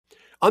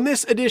On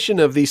this edition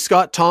of the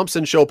Scott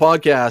Thompson Show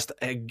Podcast,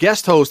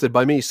 guest hosted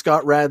by me,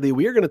 Scott Radley,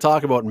 we are going to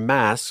talk about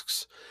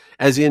masks,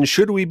 as in,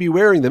 should we be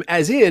wearing them?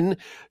 As in,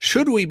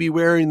 should we be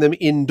wearing them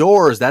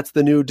indoors? That's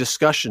the new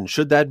discussion.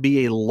 Should that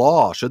be a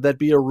law? Should that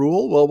be a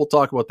rule? Well, we'll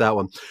talk about that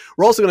one.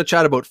 We're also going to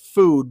chat about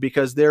food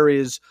because there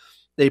is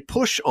a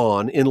push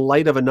on, in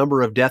light of a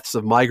number of deaths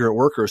of migrant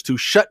workers, to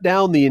shut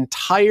down the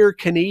entire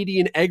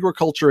Canadian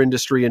agriculture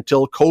industry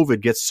until COVID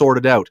gets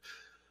sorted out.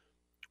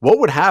 What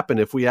would happen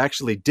if we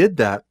actually did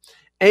that?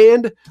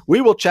 And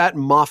we will chat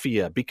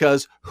mafia,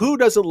 because who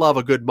doesn't love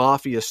a good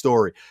mafia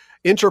story?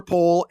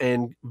 Interpol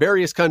and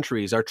various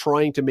countries are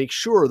trying to make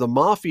sure the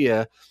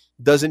mafia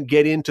doesn't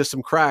get into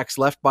some cracks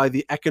left by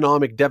the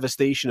economic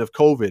devastation of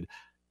COVID.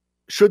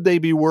 Should they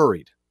be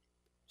worried?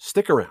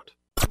 Stick around.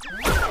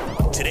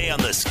 Today on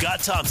the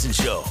Scott Thompson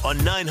Show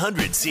on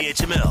 900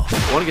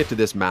 CHML. I want to get to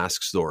this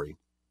mask story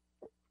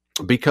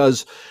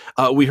because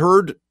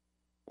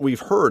we've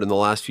heard in the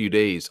last few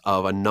days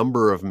of a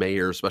number of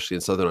mayors, especially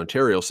in Southern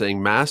Ontario,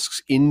 saying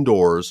masks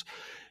indoors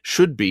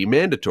should be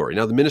mandatory.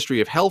 Now, the Ministry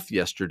of Health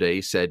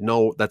yesterday said,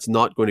 no, that's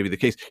not going to be the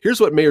case.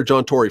 Here's what Mayor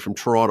John Tory from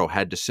Toronto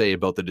had to say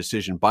about the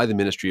decision by the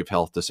Ministry of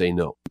Health to say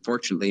no.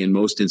 Fortunately, in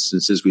most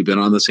instances, we've been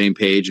on the same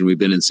page and we've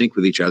been in sync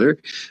with each other.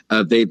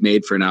 They've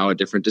made for now a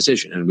different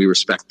decision, and we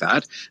respect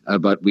that.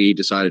 But we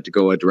decided to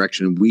go a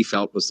direction we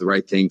felt was the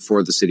right thing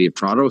for the City of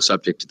Toronto,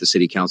 subject to the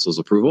City Council's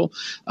approval.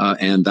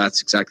 And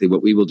that's exactly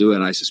what we will do.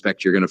 And I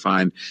suspect you're going to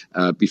find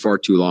before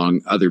too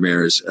long, other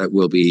mayors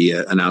will be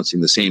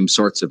announcing the same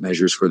sorts of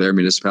measures for their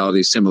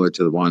municipalities, similar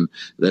to the one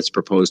that's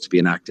proposed to be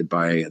enacted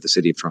by the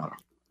City of Toronto.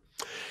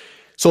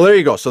 So there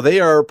you go. So they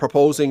are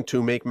proposing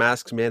to make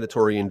masks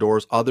mandatory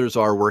indoors. Others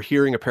are. We're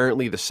hearing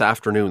apparently this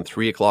afternoon,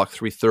 3 o'clock,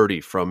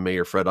 3:30 from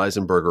Mayor Fred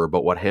Eisenberger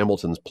about what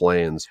Hamilton's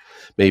plans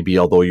may be,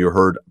 although you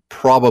heard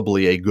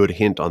probably a good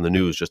hint on the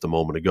news just a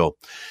moment ago.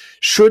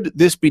 Should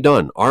this be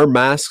done? Are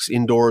masks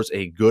indoors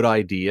a good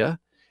idea?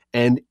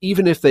 And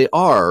even if they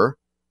are,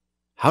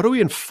 how do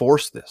we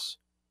enforce this?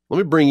 Let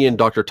me bring in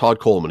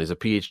Dr.Todd Coleman. He's a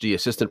PhD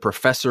assistant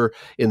professor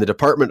in the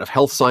Department of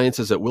Health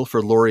Sciences at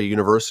Wilfrid Laurier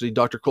University.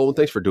 Dr. Coleman,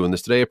 thanks for doing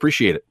this today. I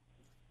appreciate it.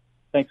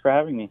 Thanks for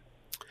having me.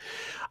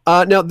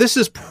 Now, this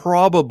is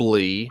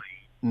probably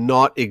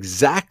not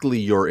exactly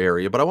your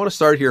area, but I want to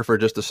start here for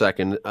just a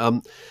second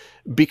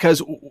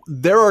because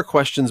there are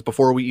questions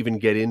before we even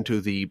get into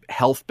the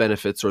health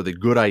benefits or the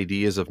good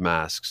ideas of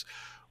masks.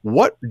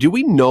 What do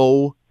we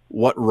know?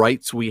 What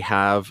rights we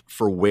have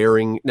for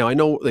wearing? Now, I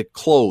know that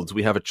clothes,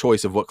 we have a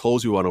choice of what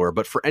clothes we want to wear,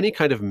 but for any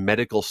kind of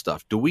medical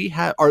stuff, do we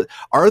have,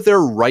 are there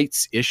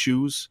rights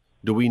issues?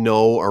 Do we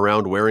know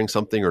around wearing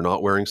something or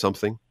not wearing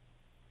something?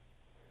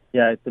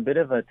 Yeah, it's a bit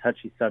of a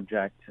touchy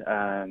subject.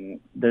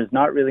 There's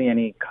not really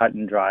any cut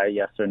and dry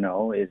yes or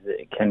no.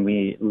 Can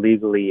we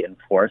legally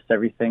enforce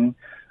everything?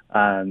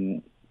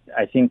 I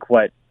think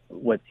what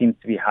seems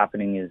to be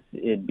happening is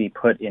it'd be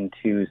put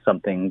into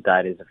something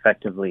that is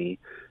effectively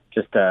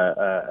just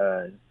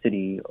a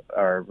city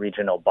or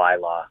regional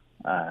bylaw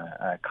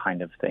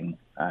kind of thing,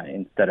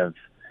 instead of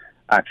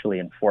actually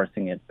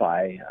enforcing it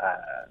by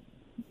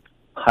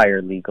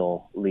higher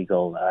legal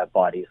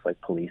bodies like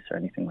police or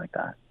anything like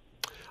that.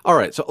 All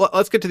right, so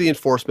let's get to the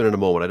enforcement in a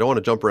moment. I don't want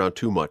to jump around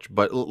too much,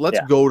 but let's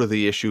go to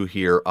the issue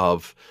here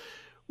of,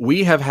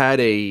 we have had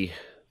a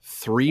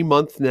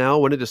 3-month now.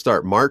 When did it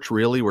start? March,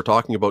 really? We're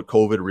talking about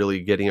COVID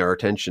really getting our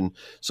attention.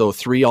 So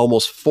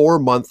almost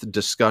 4-month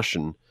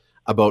discussion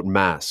about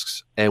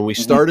masks. And we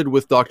started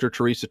with Dr.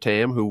 Theresa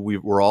Tam, who we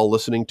were all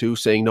listening to,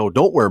 saying, no,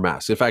 don't wear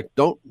masks. In fact,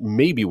 don't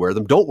maybe wear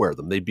them. Don't wear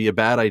them. They'd be a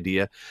bad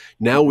idea.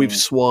 Now we've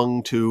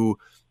swung to,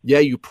 yeah,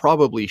 you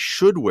probably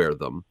should wear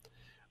them.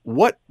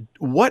 What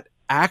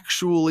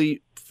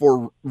actually,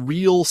 for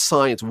real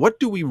science, what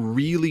do we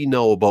really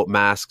know about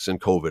masks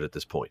and COVID at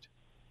this point?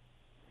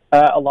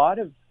 A lot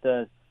of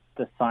the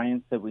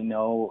science that we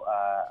know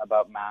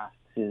about masks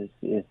is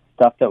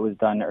stuff that was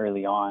done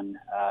early on,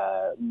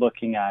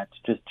 looking at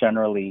just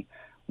generally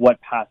what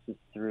passes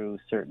through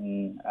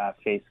certain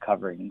face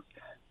coverings.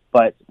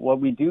 But what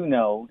we do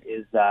know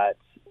is that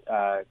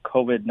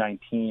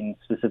COVID-19,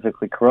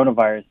 specifically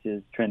coronavirus,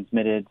 is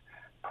transmitted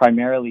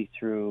primarily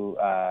through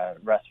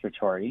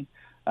respiratory,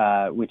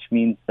 which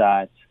means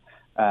that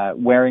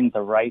wearing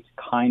the right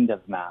kind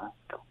of mask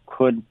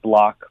could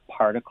block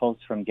particles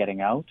from getting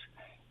out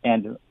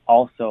and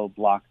also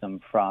block them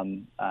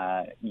from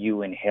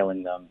you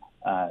inhaling them.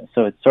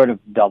 So it's sort of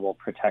double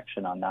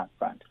protection on that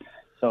front.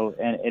 So,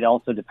 and it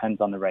also depends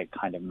on the right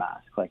kind of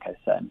mask, like I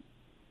said.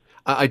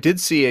 I did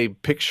see a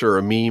picture,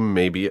 a meme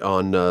maybe,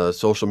 on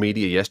social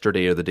media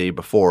yesterday or the day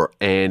before,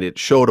 and it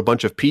showed a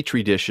bunch of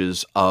Petri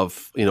dishes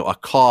of, a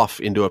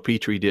cough into a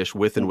Petri dish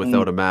with and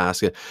without a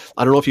mask.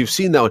 I don't know if you've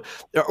seen that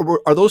one.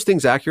 Are those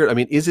things accurate? I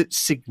mean, is it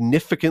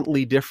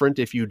significantly different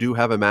if you do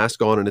have a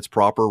mask on and it's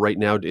proper right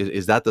now?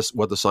 Is that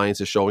what the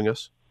science is showing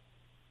us?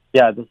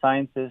 Yeah, the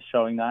science is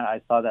showing that.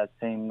 I saw that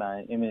same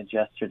image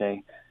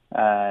yesterday.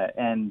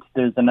 And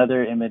there's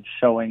another image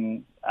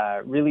showing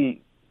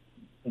really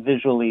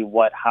visually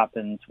what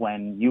happens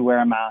when you wear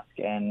a mask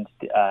and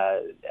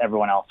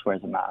everyone else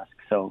wears a mask.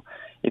 So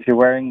If you're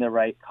wearing the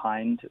right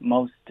kind,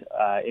 most,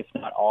 if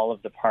not all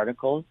of the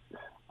particles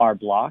are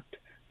blocked.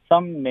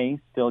 Some may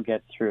still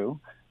get through,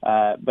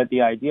 but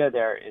the idea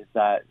there is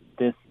that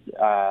this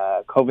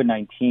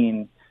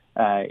COVID-19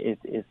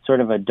 is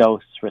sort of a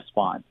dose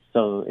response.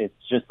 So it's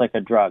just like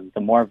a drug.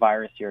 The more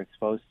virus you're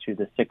exposed to,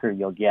 the sicker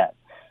you'll get.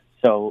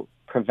 So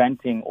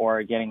preventing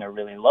or getting a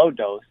really low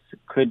dose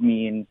could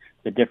mean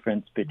the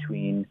difference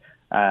between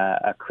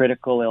a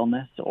critical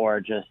illness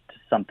or just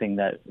something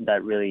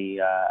that really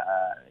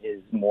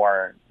is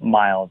more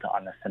mild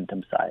on the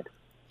symptom side.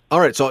 All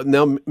right, so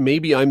now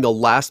maybe I'm the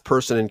last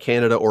person in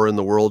Canada or in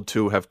the world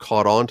to have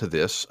caught on to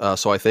this.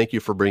 So I thank you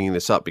for bringing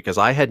this up, because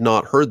I had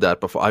not heard that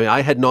before. I mean,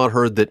 I had not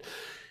heard that,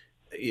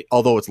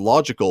 although it's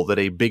logical that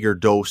a bigger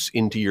dose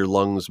into your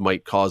lungs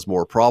might cause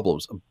more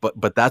problems.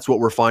 But that's what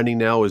we're finding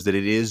now, is that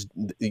it is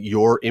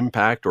your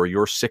impact or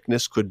your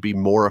sickness could be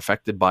more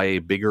affected by a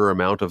bigger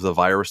amount of the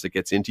virus that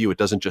gets into you. It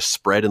doesn't just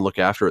spread and look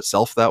after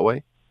itself that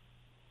way?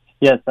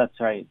 Yes, that's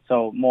right.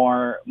 So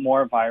more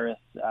virus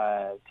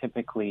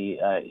typically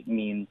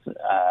means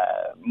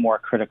more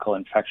critical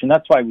infection.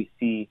 That's why we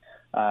see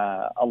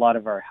a lot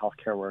of our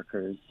healthcare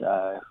workers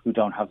who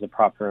don't have the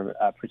proper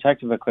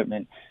protective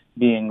equipment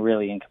being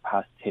really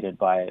incapacitated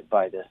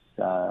by this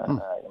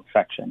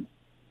infection.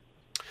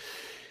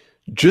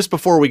 Just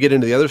before we get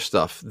into the other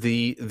stuff,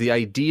 the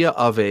idea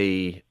of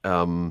a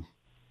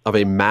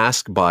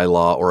mask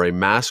bylaw or a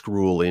mask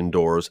rule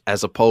indoors,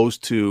 as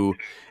opposed to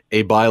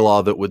a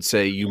bylaw that would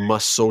say you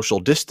must social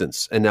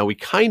distance. And now we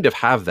kind of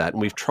have that,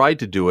 and we've tried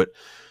to do it.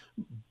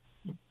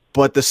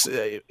 But this,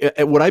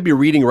 would I be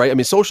reading right? I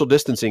mean, social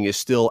distancing is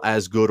still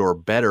as good or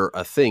better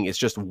a thing. It's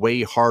just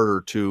way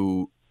harder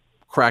to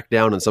crack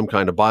down on some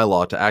kind of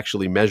bylaw to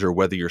actually measure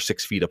whether you're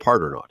 6 feet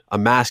apart or not. A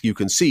mask you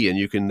can see, and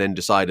you can then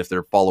decide if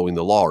they're following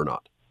the law or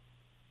not.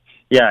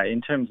 Yeah,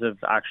 in terms of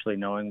actually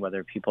knowing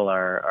whether people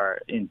are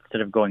instead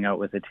of going out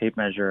with a tape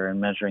measure and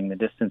measuring the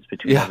distance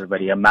between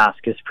everybody, a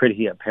mask is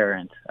pretty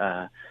apparent.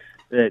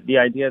 The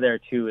idea there,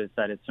 too, is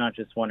that it's not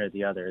just one or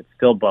the other. It's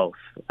still both.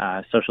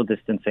 Social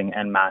distancing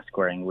and mask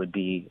wearing would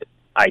be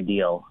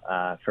ideal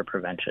for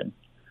prevention.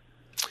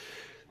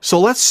 So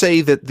let's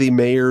say that the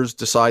mayors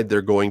decide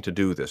they're going to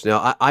do this.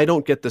 Now, I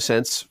don't get the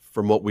sense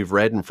from what we've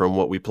read and from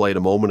what we played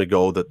a moment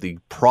ago that the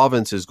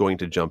province is going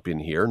to jump in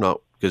here,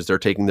 not because they're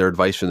taking their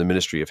advice from the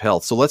Ministry of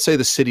Health. So let's say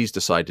the cities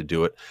decide to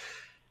do it.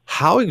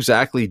 How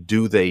exactly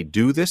do they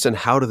do this, and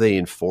how do they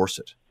enforce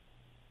it?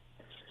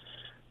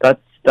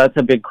 That's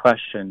a big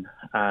question.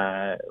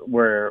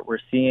 We're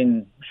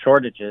seeing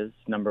shortages,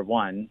 number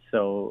one.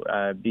 So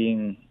a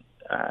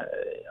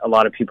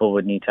lot of people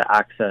would need to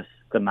access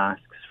the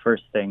masks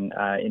first thing.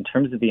 In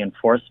terms of the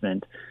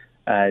enforcement,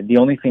 the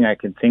only thing I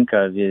could think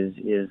of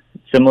is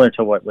similar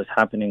to what was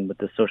happening with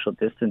the social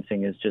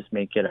distancing, is just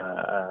make it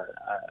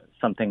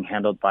something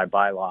handled by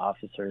bylaw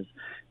officers,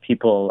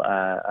 people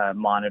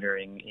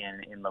monitoring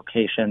in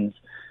locations.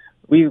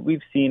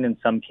 We've seen in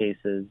some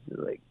cases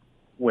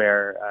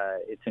where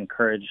it's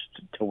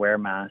encouraged to wear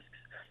masks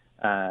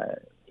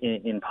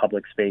in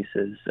public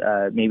spaces.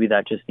 Maybe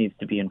that just needs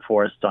to be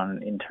enforced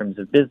in terms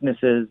of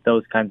businesses,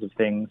 those kinds of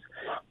things.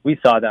 We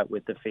saw that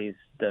with the phase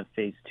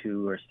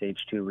 2 or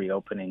stage 2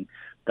 reopening,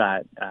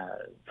 that,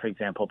 for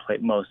example,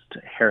 most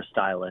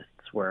hairstylists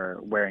were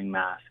wearing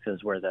masks,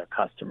 as were their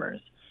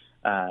customers.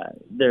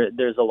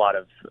 There's a lot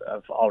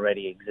of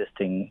already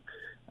existing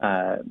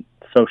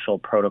social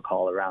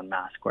protocol around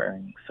mask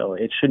wearing, so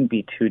it shouldn't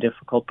be too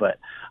difficult, but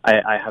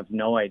I have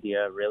no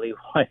idea really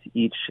what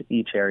each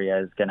area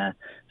is going to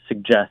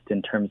suggest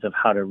in terms of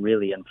how to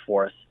really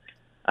enforce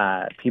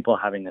people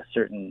having a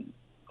certain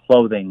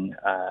clothing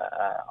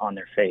on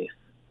their face.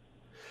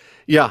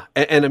 Yeah,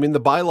 and I mean,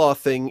 the bylaw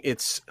thing,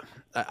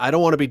 I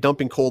don't want to be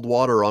dumping cold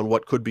water on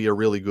what could be a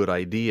really good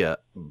idea,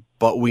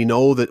 but we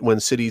know that when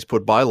cities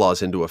put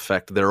bylaws into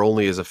effect, they're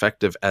only as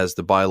effective as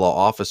the bylaw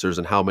officers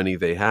and how many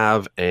they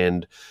have.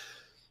 And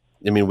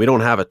I mean, we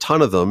don't have a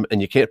ton of them,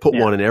 and you can't put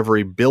one in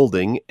every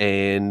building.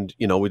 And,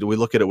 we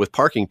look at it with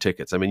parking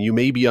tickets. I mean, you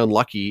may be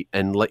unlucky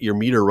and let your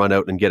meter run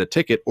out and get a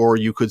ticket, or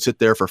you could sit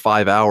there for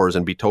 5 hours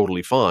and be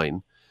totally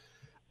fine.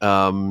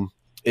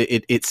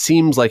 It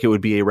seems like it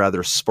would be a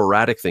rather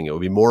sporadic thing. It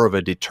would be more of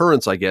a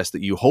deterrence, I guess,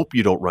 that you hope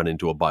you don't run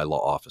into a bylaw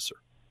officer.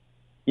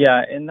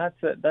 Yeah, and that's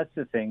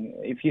the thing.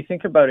 If you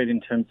think about it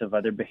in terms of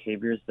other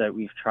behaviors that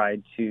we've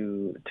tried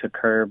to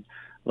curb,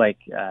 like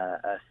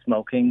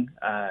smoking,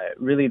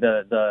 really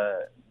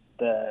the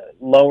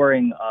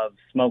lowering of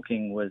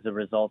smoking was a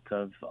result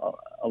of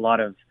a lot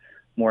of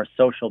more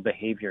social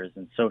behaviors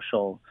and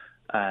social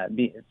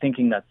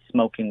thinking that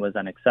smoking was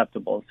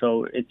unacceptable.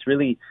 So it's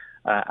really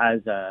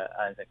as a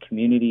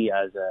community,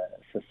 as a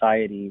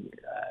society,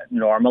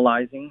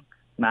 normalizing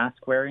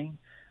mask wearing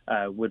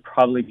would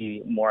probably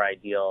be more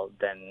ideal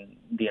than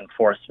the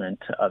enforcement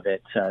of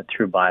it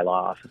through bylaw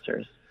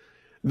officers.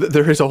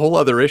 There is a whole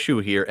other issue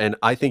here, and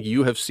I think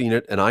you have seen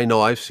it, and I know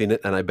I've seen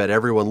it, and I bet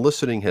everyone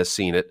listening has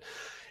seen it,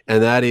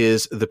 and that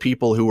is the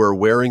people who are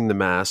wearing the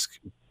mask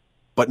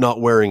but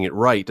not wearing it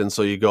right. And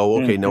so you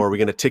go, okay, now are we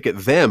going to ticket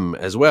them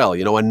as well?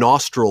 You know, a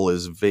nostril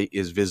is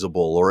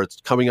visible, or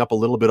it's coming up a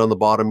little bit on the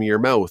bottom of your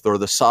mouth, or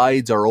the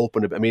sides are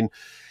open. I mean,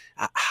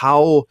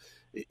 how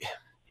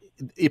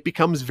it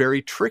becomes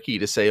very tricky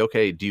to say,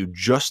 okay, do you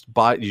just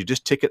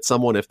ticket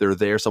someone if they're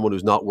there, someone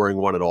who's not wearing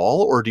one at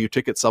all, or do you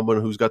ticket someone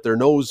who's got their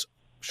nose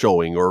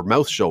showing or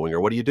mouth showing,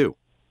 or what do you do?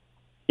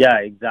 Yeah,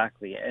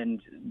 exactly.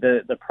 And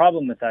the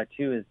problem with that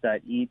too is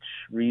that each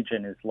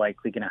region is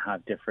likely going to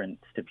have different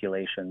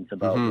stipulations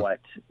about what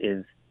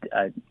is,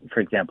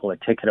 for example, a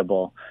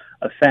ticketable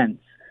offense.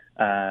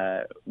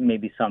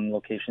 Maybe some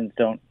locations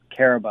don't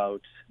care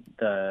about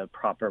the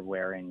proper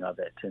wearing of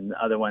it, and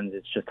other ones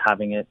it's just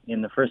having it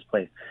in the first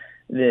place.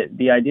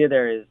 The idea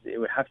there is it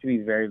would have to be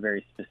very,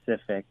 very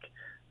specific,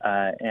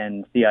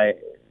 and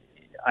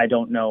I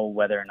don't know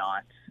whether or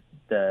not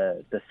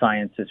the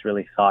science is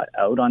really thought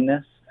out on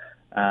this.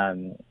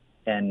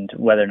 And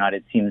whether or not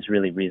it seems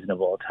really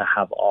reasonable to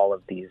have all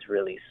of these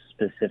really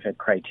specific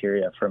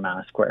criteria for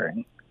mask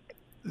wearing.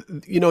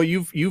 You know,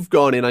 you've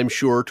gone in, I'm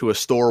sure, to a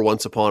store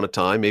once upon a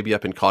time, maybe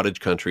up in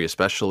cottage country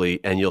especially,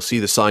 and you'll see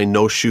the sign,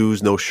 no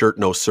shoes, no shirt,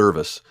 no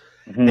service.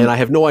 And I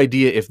have no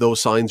idea if those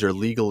signs are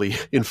legally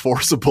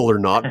enforceable or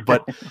not,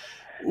 but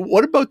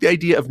what about the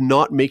idea of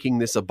not making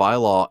this a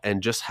bylaw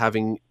and just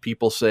having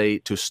people say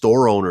to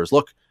store owners,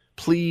 look,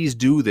 please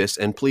do this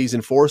and please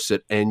enforce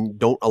it, and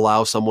don't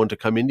allow someone to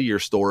come into your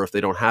store if they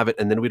don't have it.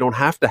 And then we don't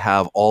have to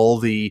have all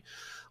the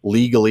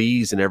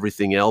legalese and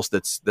everything else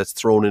that's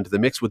thrown into the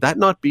mix. Would that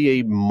not be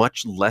a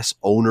much less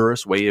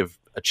onerous way of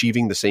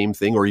achieving the same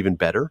thing, or even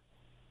better?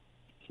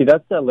 See,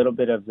 that's a little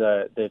bit of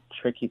the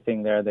tricky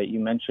thing there that you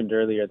mentioned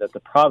earlier, that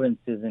the province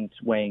isn't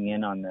weighing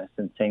in on this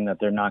and saying that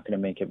they're not going to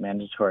make it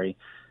mandatory.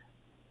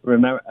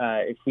 Remember,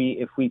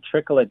 if we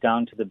trickle it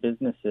down to the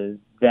businesses,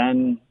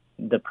 then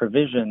the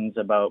provisions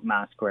about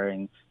mask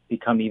wearing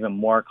become even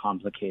more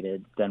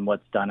complicated than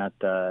what's done at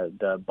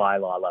the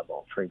bylaw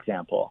level, for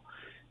example.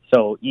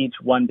 So each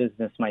one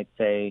business might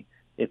say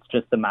it's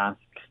just the mask,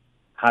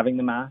 having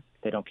the mask.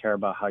 They don't care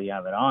about how you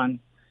have it on.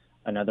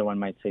 Another one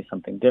might say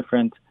something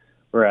different,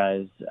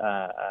 whereas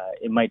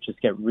it might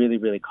just get really,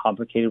 really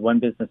complicated. One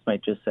business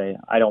might just say,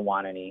 I don't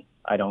want any.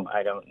 I don't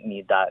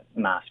need that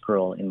mask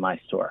rule in my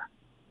store.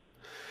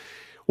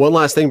 One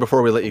last thing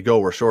before we let you go,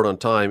 we're short on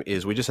time,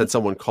 is we just had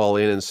someone call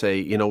in and say,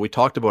 you know, we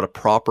talked about a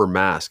proper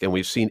mask and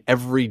we've seen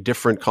every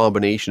different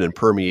combination and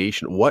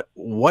permeation.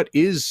 What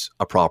is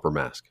a proper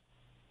mask?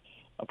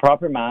 A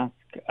proper mask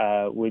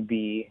would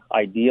be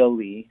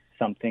ideally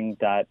something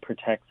that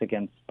protects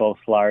against both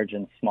large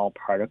and small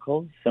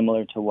particles,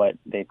 similar to what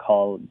they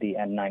call the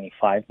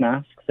N95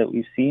 masks that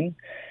we've seen.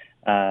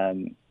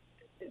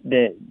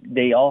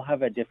 They all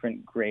have a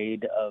different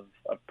grade of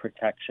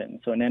protection.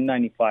 So an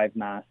N95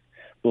 mask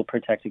will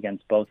protect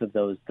against both of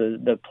those.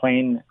 The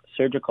plain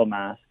surgical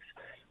masks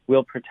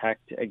will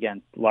protect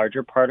against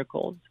larger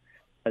particles,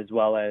 as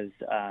well as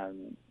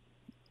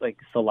like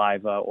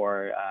saliva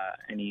or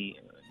any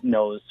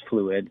nose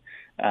fluid,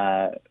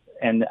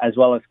 and as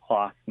well as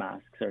cloth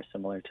masks are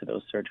similar to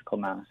those surgical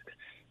masks.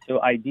 So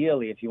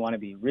ideally, if you want to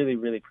be really,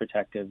 really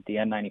protective, the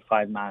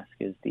N95 mask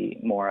is the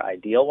more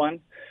ideal one.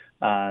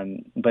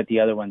 But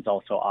the other ones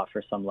also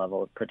offer some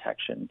level of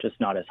protection, just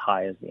not as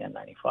high as the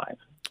N95.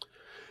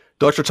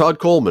 Dr. Todd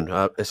Coleman,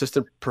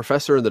 Assistant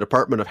Professor in the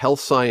Department of Health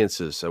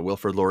Sciences at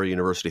Wilfrid Laurier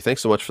University. Thanks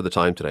so much for the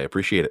time today. I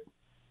appreciate it.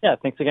 Yeah,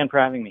 thanks again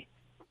for having me.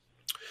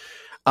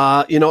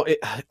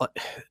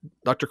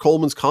 Dr.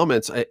 Coleman's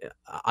comments,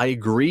 I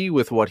agree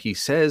with what he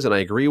says, and I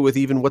agree with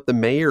even what the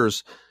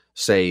mayors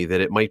say, that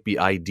it might be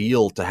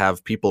ideal to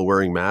have people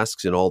wearing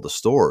masks in all the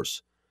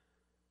stores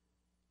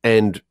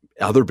and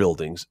other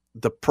buildings.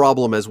 The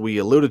problem, as we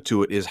alluded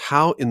to it, is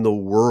how in the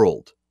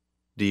world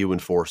do you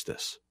enforce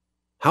this?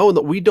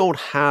 We don't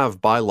have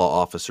bylaw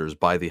officers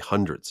by the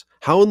hundreds.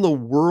 How in the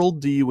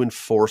world do you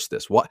enforce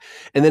this? What?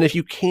 And then if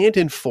you can't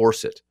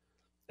enforce it,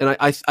 and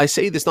I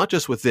say this not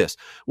just with this,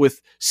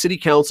 with city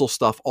council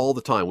stuff all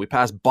the time. We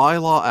pass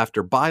bylaw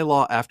after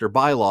bylaw after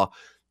bylaw.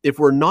 If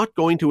we're not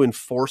going to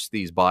enforce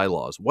these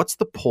bylaws, what's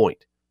the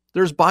point?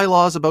 There's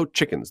bylaws about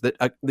chickens that,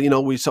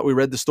 we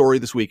read the story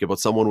this week about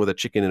someone with a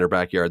chicken in her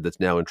backyard that's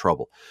now in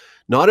trouble.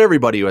 Not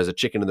everybody who has a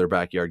chicken in their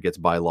backyard gets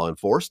bylaw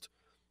enforced.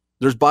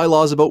 There's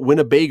bylaws about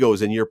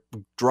Winnebagos in your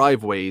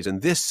driveways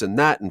and this and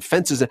that and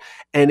fences,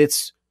 and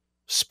it's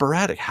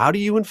sporadic. How do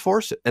you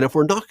enforce it? And if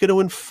we're not going to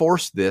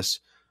enforce this,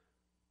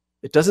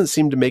 it doesn't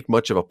seem to make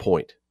much of a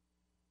point,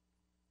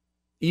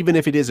 even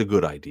if it is a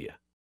good idea.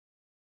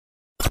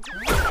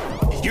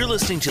 You're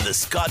listening to the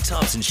Scott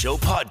Thompson Show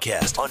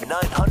podcast on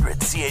 900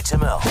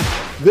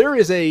 CHML. There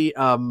is a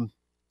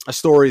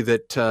story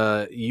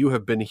that you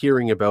have been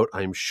hearing about,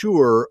 I'm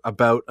sure,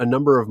 about a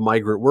number of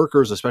migrant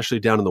workers, especially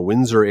down in the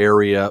Windsor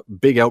area.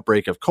 Big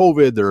outbreak of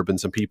COVID. There have been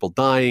some people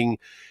dying.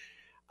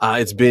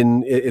 It's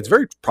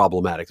very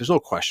problematic. There's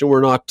no question.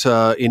 We're not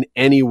in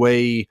any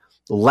way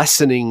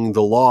lessening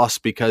the loss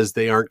because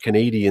they aren't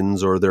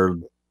Canadians or they're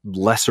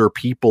lesser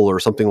people or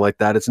something like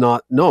that. It's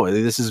not. No,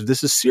 this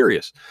is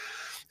serious.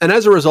 And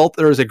as a result,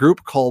 there is a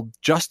group called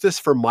Justice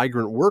for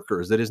Migrant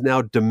Workers that is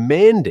now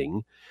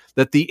demanding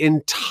that the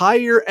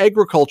entire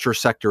agriculture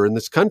sector in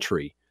this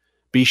country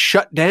be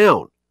shut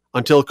down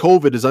until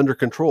COVID is under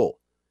control.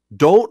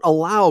 Don't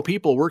allow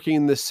people working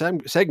in this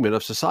segment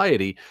of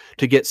society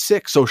to get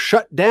sick. So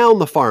shut down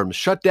the farms,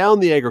 shut down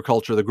the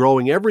agriculture, the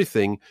growing,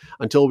 everything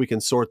until we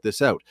can sort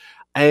this out.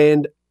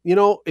 And, you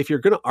know, if you're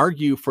going to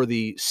argue for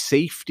the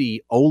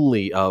safety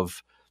only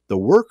of the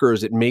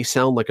workers, it may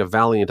sound like a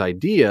valiant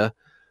idea,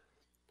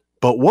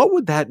 but what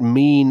would that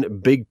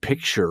mean big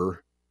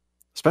picture,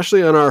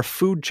 especially on our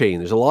food chain?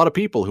 There's a lot of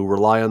people who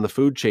rely on the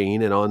food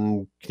chain and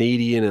on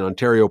Canadian and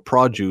Ontario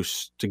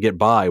produce to get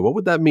by. What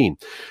would that mean?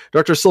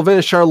 Dr. Sylvain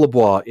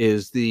Charlebois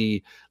is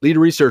the lead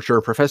researcher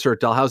and professor at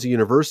Dalhousie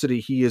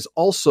University. He is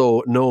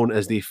also known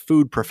as the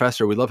food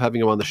professor. We love having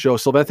him on the show.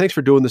 Sylvain, thanks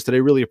for doing this today.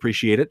 Really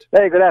appreciate it.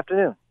 Hey, good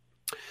afternoon.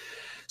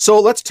 So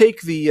let's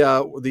take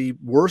the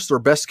worst or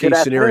best case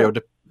scenario.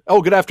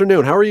 Good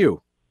afternoon. How are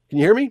you? Can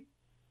you hear me?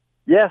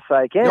 Yes,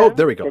 I can. Oh,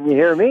 there we go. Can you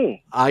hear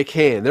me? I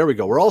can. There we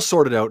go. We're all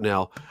sorted out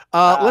now.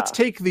 Let's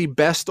take the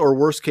best or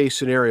worst case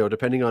scenario,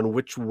 depending on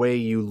which way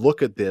you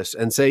look at this,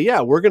 and say,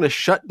 yeah, we're going to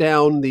shut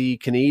down the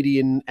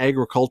Canadian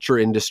agriculture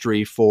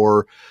industry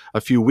for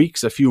a few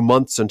weeks, a few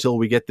months until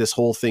we get this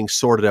whole thing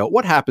sorted out.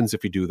 What happens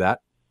if you do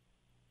that?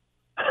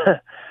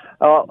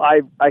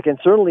 I can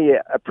certainly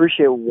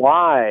appreciate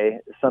why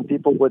some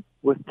people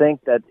would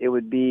think that it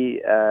would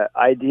be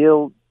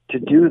ideal to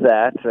do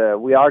that.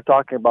 We are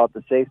talking about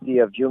the safety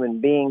of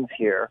human beings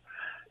here.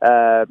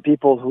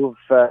 People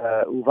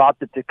who've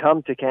opted to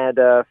come to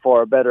Canada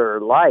for a better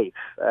life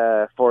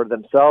for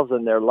themselves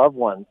and their loved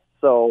ones.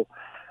 So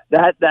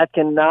that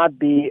cannot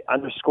be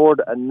underscored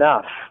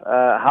enough.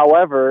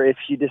 However, if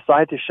you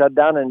decide to shut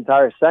down an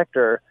entire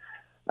sector,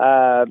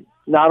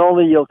 not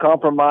only you'll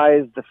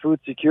compromise the food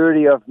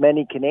security of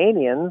many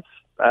Canadians,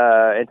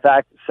 in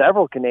fact,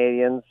 several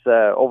Canadians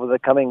over the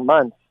coming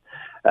months,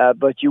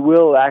 but you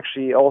will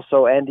actually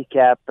also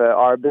handicap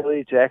our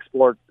ability to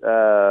export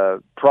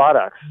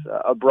products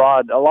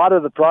abroad. A lot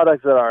of the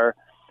products that are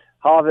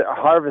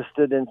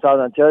harvested in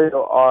Southern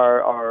Ontario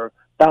are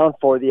bound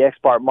for the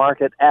export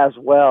market as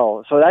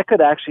well. So that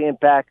could actually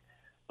impact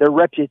the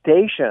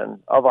reputation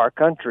of our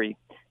country.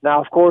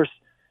 Now, of course,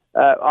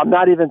 I'm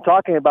not even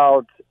talking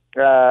about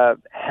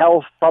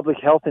public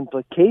health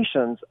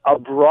implications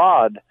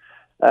abroad.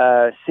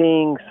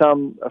 Seeing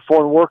some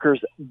foreign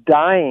workers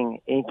dying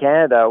in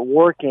Canada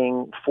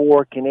working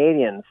for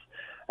Canadians.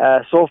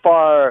 So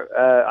far,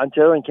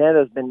 Ontario and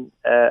Canada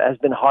has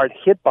been hard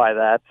hit by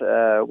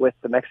that with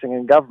the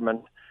Mexican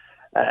government,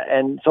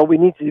 and so we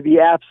need to be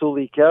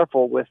absolutely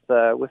careful with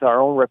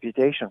our own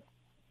reputation.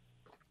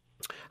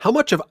 How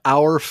much of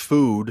our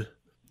food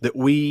that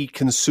we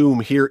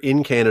consume here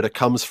in Canada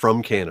comes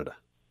from Canada?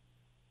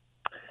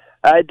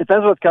 It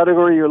depends what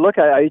category you look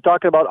at. Are you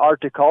talking about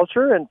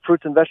horticulture and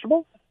fruits and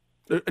vegetables?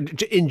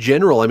 In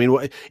general, I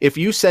mean, if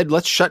you said,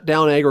 let's shut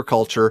down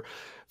agriculture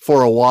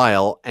for a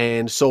while,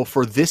 and so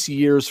for this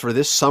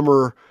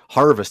summer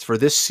harvest, for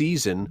this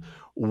season,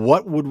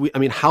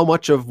 how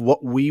much of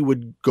what we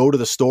would go to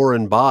the store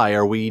and buy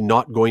are we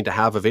not going to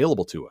have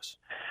available to us?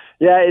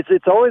 Yeah,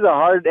 it's always a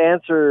hard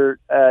answer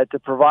to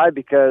provide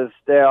because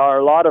there are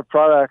a lot of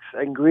products,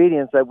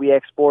 ingredients that we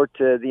export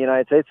to the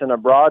United States and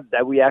abroad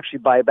that we actually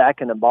buy back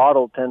in a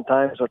bottle 10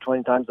 times or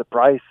 20 times the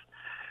price.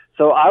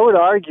 So I would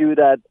argue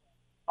that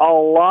a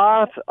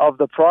lot of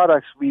the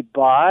products we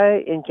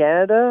buy in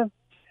Canada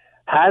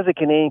has a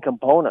Canadian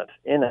component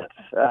in it.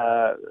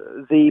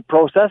 The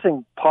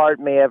processing part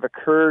may have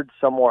occurred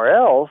somewhere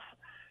else,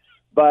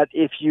 but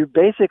if you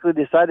basically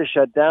decide to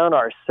shut down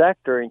our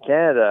sector in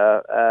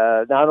Canada,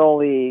 not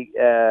only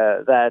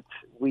that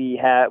we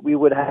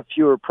would have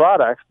fewer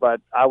products, but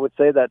I would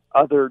say that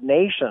other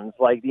nations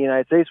like the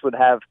United States would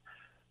have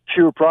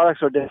fewer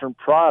products or different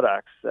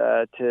products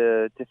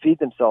to feed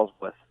themselves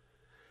with.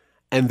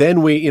 And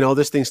then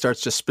this thing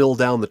starts to spill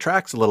down the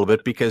tracks a little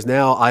bit, because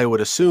now I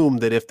would assume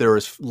that if there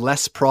is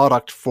less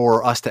product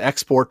for us to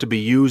export to be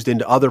used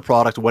into other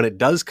product when it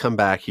does come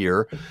back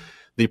here,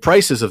 the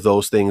prices of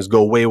those things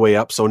go way, way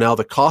up. So now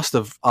the cost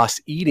of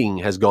us eating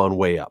has gone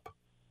way up.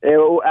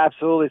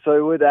 Absolutely. So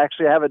it would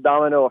actually have a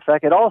domino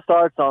effect. It all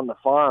starts on the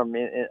farm,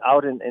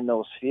 out in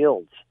those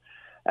fields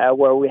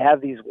where we have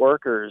these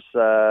workers.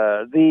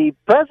 The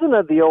president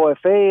of the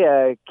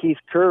OFA, Keith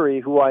Curry,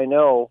 who I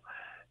know,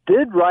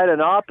 did write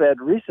an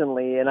op-ed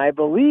recently, and I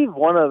believe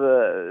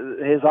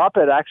his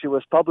op-ed actually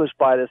was published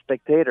by The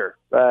Spectator.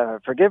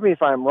 Forgive me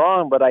if I'm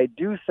wrong, but I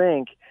do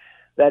think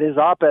that his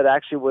op-ed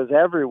actually was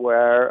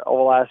everywhere over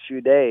the last few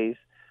days,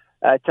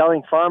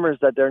 telling farmers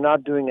that they're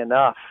not doing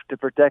enough to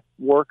protect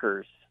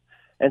workers.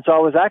 And so I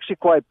was actually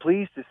quite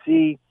pleased to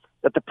see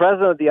that the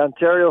president of the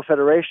Ontario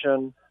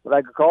Federation of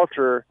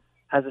Agriculture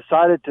has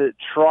decided to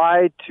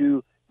try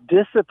to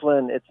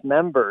discipline its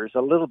members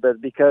a little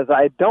bit, because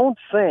I don't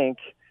think,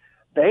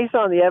 based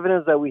on the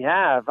evidence that we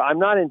have, I'm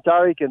not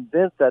entirely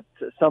convinced that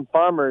some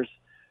farmers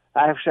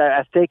actually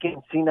have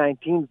taken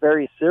C-19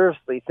 very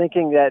seriously,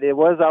 thinking that it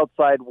was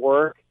outside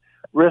work,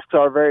 risks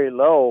are very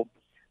low.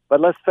 But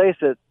let's face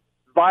it,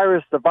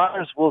 the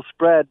virus will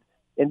spread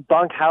in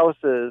bunk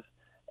houses,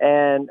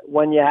 and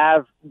when you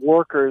have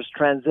workers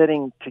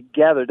transiting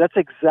together. That's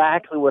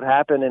exactly what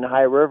happened in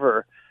High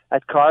River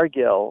at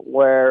Cargill,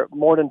 where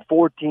more than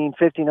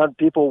 1,500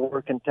 people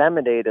were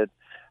contaminated.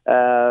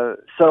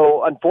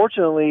 So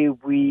unfortunately,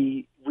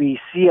 we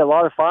see a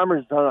lot of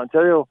farmers in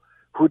Ontario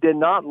who did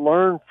not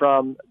learn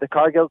from the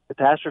Cargill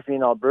catastrophe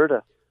in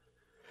Alberta.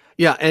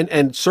 Yeah,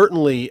 and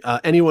certainly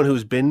anyone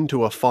who's been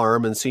to a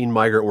farm and seen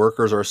migrant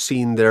workers or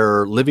seen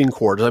their living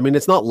quarters, I mean,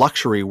 it's not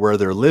luxury where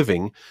they're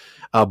living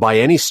by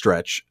any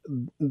stretch.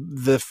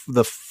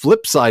 The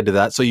flip side to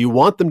that, so you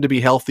want them to be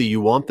healthy, you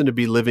want them to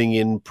be living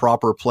in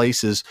proper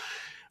places,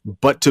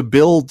 but to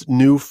build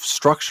new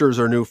structures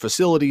or new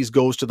facilities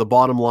goes to the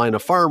bottom line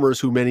of farmers,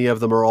 who many of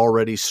them are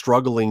already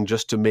struggling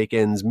just to make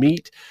ends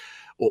meet.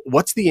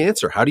 What's the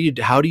answer? How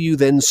do you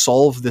then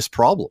solve this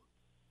problem?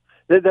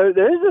 There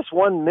is this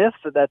one myth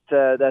that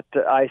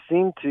I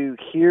seem to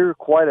hear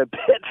quite a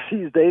bit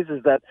these days,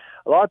 is that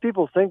a lot of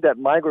people think that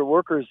migrant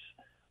workers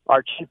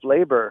are cheap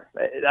labor.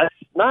 That's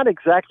not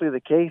exactly the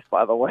case,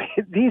 by the way.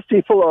 These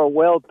people are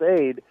well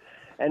paid,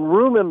 and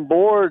room and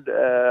board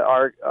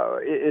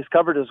is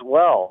covered as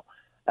well.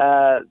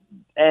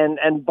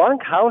 And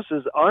bunk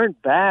houses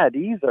aren't bad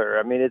either.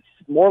 I mean, it's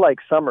more like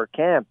summer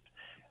camp.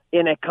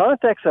 In a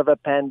context of a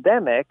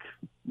pandemic,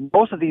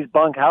 most of these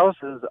bunk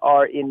houses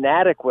are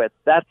inadequate.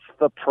 That's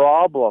the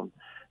problem.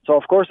 So,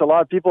 of course, a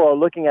lot of people are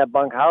looking at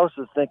bunk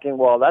houses thinking,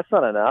 well, that's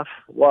not enough.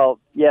 Well,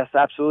 yes,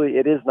 absolutely,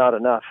 it is not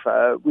enough.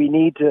 We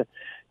need to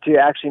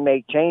actually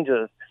make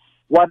changes.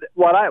 What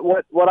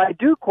I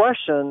do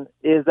question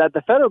is that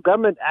the federal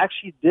government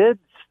actually did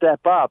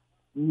step up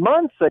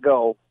months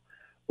ago,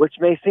 which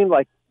may seem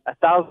like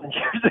 1,000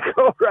 years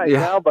ago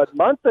now, but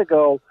months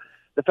ago,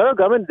 the federal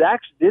government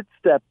actually did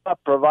step up,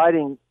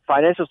 providing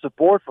financial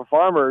support for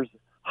farmers,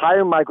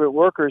 hiring migrant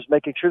workers,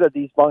 making sure that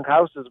these bunk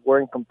houses were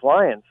in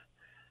compliance.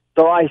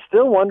 So I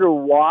still wonder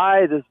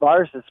why this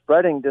virus is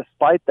spreading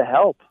despite the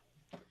help.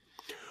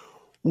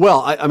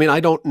 Well, I mean, I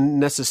don't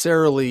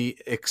necessarily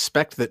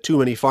expect that too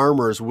many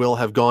farmers will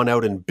have gone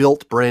out and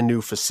built brand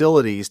new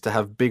facilities to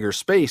have bigger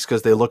space,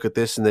 because they look at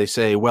this and they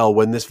say, well,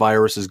 when this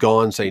virus is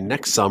gone, say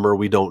next summer,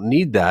 we don't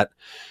need that.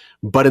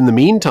 But in the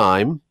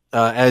meantime,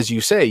 as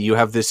you say, you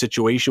have this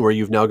situation where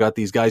you've now got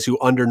these guys who,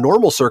 under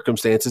normal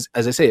circumstances,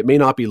 as I say, it may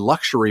not be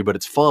luxury, but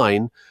it's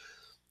fine.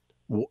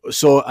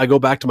 So I go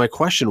back to my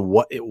question,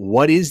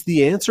 what is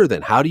the answer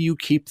then? How do you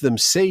keep them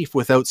safe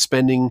without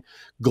spending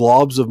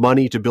globs of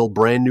money to build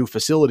brand new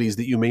facilities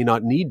that you may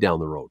not need down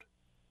the road?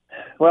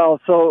 Well,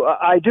 so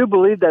I do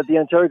believe that the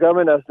Ontario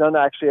government has done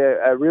actually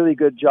a really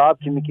good job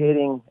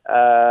communicating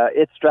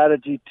its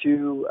strategy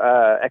to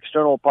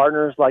external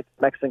partners like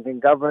the Mexican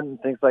government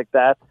and things like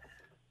that.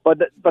 But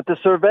the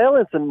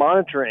surveillance and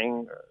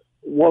monitoring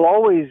will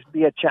always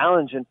be a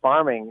challenge in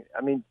farming.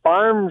 I mean,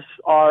 farms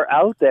are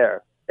out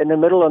there in the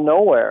middle of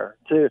nowhere.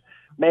 To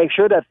make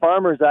sure that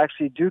farmers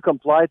actually do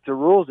comply to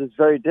rules is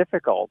very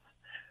difficult.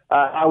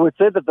 I would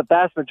say that the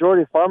vast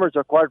majority of farmers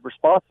are quite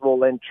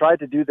responsible and try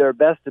to do their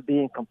best to be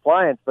in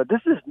compliance. But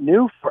this is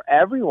new for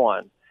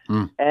everyone.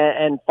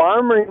 And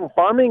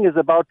farming is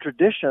about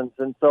traditions.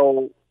 And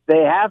so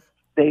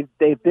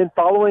they've been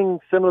following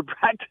similar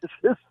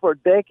practices for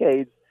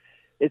decades.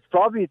 It's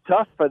probably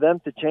tough for them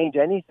to change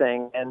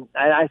anything. And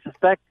I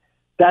suspect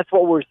that's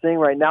what we're seeing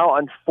right now,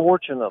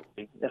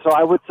 unfortunately. So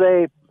I would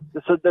say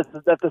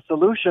that the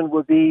solution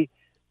would be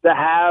to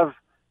have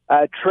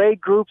trade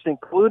groups,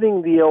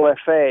 including the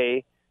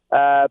OFA,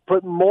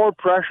 put more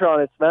pressure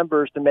on its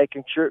members to make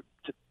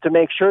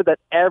sure that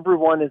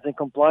everyone is in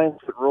compliance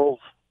with rules.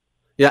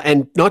 Yeah,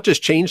 and not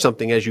just change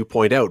something, as you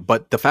point out,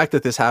 but the fact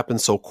that this happened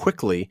so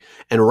quickly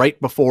and right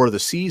before the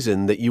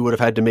season that you would have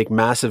had to make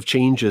massive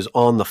changes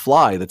on the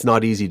fly, that's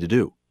not easy to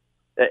do.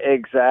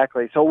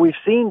 Exactly. So we've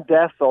seen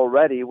deaths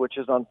already, which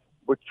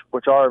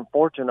are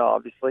unfortunate,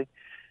 obviously.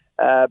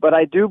 But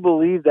I do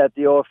believe that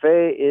the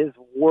OFA is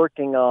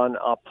working on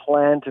a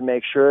plan to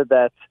make sure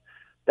that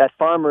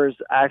farmers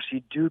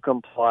actually do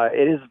comply.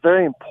 It is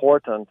very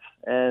important.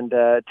 And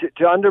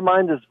to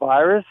undermine this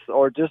virus,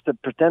 or just to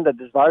pretend that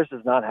this virus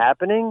is not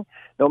happening,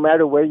 no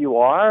matter where you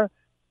are,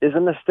 is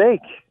a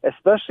mistake,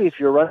 especially if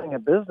you're running a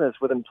business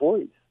with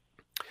employees.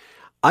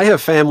 I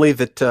have family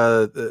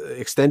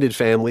extended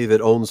family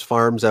that owns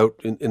farms out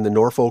in the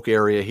Norfolk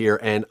area here.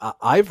 And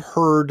I've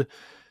heard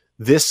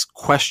this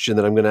question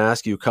that I'm going to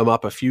ask you come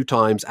up a few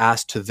times,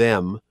 asked to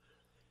them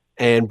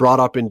and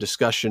brought up in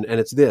discussion. And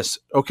it's this: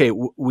 okay,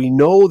 we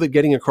know that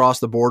getting across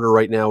the border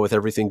right now with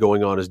everything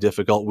going on is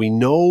difficult. We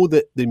know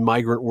that the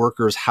migrant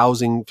workers'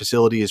 housing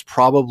facility is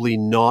probably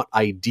not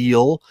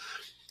ideal,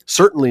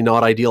 certainly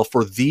not ideal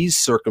for these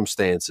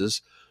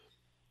circumstances.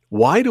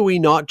 Why do we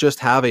not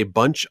just have a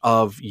bunch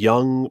of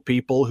young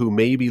people who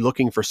may be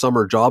looking for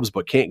summer jobs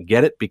but can't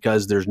get it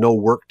because there's no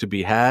work to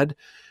be had,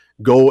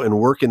 go and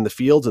work in the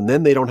fields, and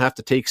then they don't have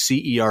to take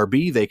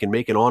CERB. They can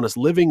make an honest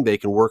living. They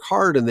can work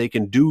hard and they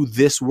can do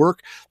this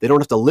work. They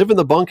don't have to live in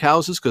the bunk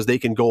houses because they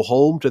can go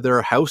home to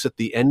their house at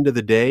the end of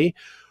the day.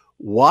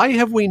 Why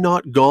have we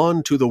not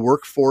gone to the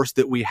workforce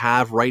that we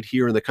have right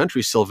here in the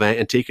country, Sylvain,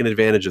 and taken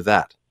advantage of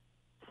that?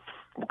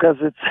 Because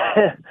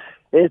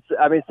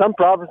some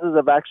provinces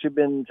have actually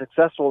been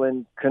successful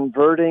in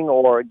converting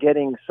or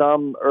getting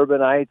some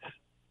urbanites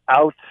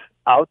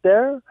out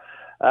there,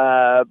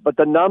 but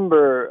the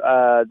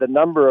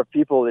number of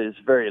people is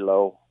very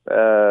low.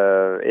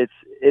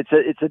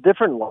 It's a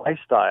different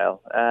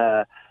lifestyle,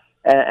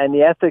 and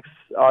the ethics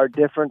are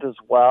different as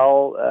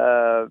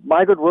well.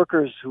 Migrant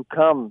workers who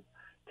come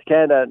to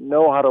Canada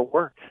know how to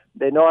work.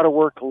 They know how to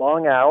work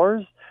long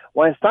hours.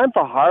 When it's time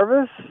for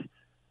harvest,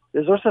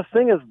 there's no such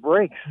thing as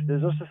breaks.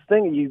 There's no such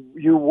thing.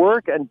 You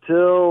work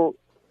until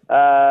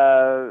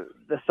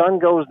the sun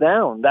goes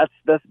down.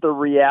 That's the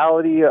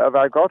reality of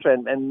agriculture,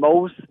 and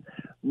most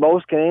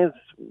Canadians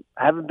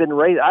haven't been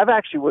raised. I've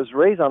actually was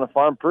raised on a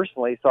farm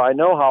personally, so I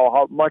know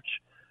how much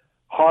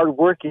hard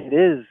work it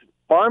is.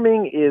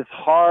 Farming is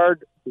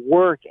hard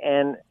work,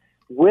 and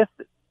with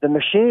the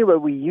machinery that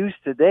we use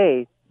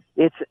today,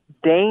 it's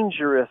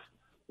dangerous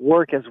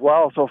work as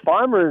well. So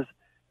farmers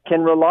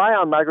can rely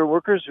on migrant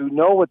workers who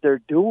know what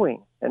they're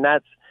doing, and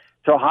that's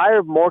to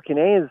hire more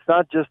Canadians. It's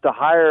not just to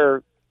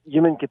hire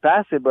human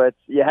capacity, but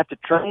you have to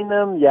train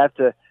them. You have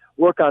to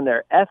work on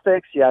their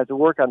ethics. You have to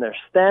work on their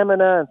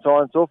stamina, and so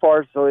on and so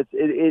forth. So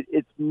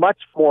it's much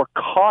more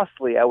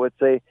costly, I would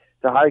say,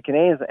 to hire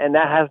Canadians, and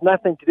that has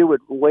nothing to do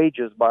with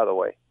wages, by the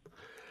way.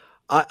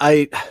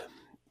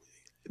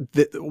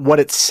 What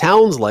it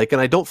sounds like, and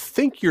I don't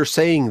think you're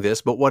saying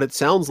this, but what it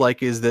sounds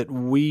like is that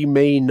we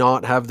may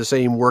not have the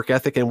same work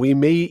ethic, and we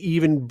may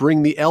even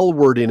bring the L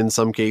word in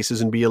some cases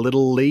and be a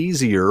little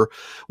lazier,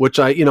 which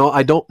I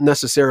don't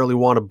necessarily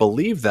want to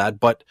believe that,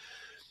 but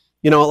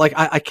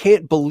I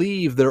can't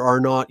believe there are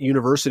not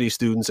university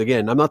students.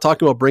 Again, I'm not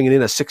talking about bringing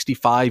in a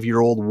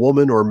 65-year-old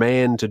woman or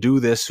man to do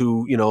this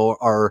who,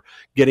 are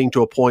getting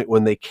to a point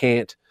when they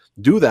can't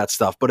do that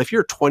stuff. But if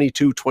you're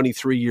 22,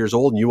 23 years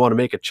old and you want to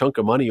make a chunk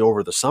of money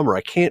over the summer,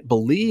 I can't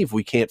believe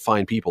we can't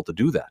find people to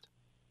do that.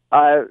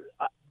 I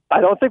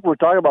don't think we're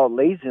talking about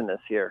laziness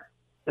here.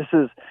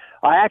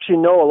 I actually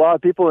know a lot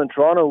of people in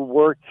Toronto who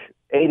work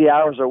 80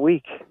 hours a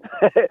week.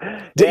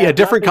 Yeah,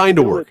 different kind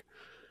of work.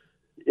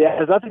 It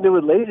has nothing to do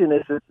with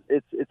laziness.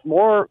 It's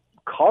more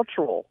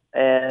cultural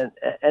and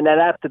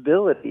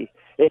adaptability.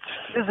 It's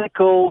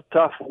physical,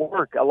 tough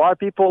work. A lot of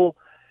people,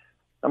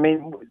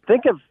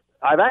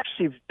 I've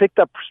actually picked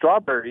up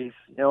strawberries,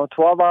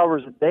 12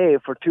 hours a day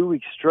for 2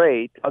 weeks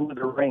straight under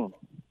the rain.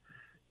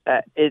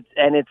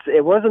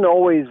 It wasn't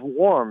always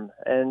warm,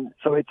 and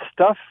so it's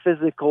tough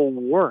physical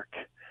work.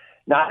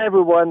 Not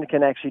everyone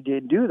can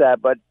actually do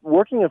that, but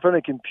working in front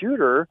of a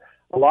computer,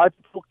 a lot of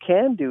people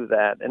can do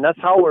that, and that's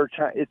how we're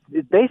trying.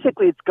 It's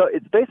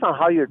based on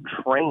how you're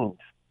trained,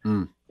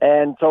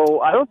 and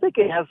so I don't think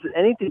it has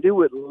anything to do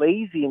with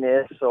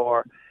laziness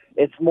or.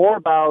 It's more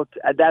about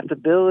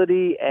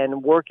adaptability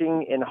and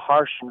working in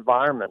harsh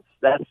environments.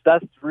 That's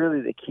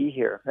really the key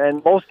here.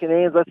 And most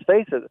Canadians, let's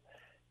face it,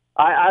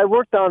 I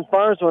worked on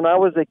farms when I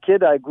was a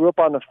kid. I grew up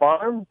on the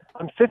farm.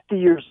 I'm 50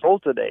 years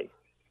old today.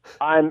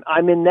 I'm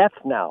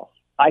inept now.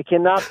 I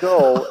cannot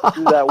go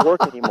do that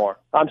work anymore.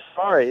 I'm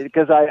sorry,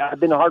 because I've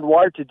been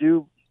hardwired to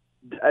do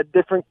a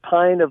different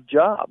kind of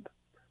job.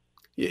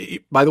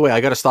 By the way,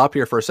 I got to stop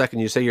here for a second.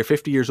 You say you're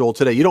 50 years old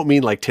today. You don't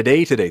mean like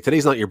today.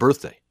 Today's not your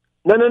birthday.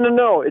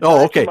 No. It's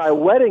okay. My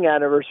wedding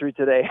anniversary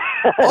today.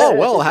 Oh,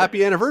 well,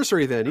 happy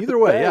anniversary then. Either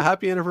way, yeah,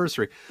 happy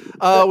anniversary.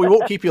 We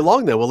won't keep you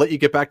long then. We'll let you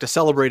get back to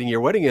celebrating your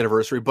wedding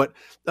anniversary. But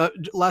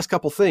last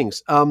couple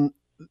things.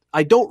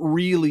 I don't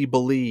really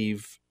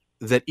believe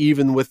that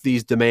even with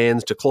these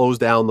demands to close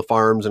down the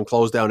farms and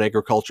close down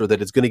agriculture,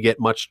 that it's going to get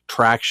much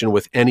traction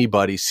with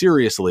anybody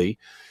seriously,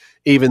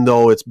 even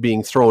though it's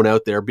being thrown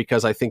out there,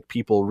 because I think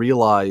people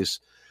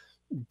realize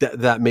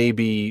that may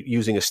be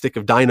using a stick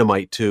of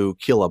dynamite to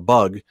kill a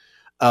bug.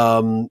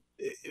 And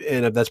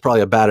that's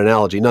probably a bad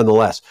analogy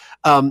nonetheless.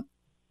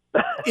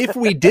 If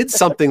we did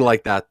something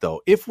like that,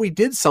 though,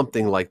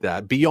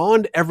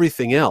 beyond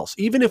everything else,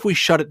 even if we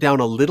shut it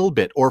down a little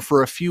bit or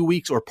for a few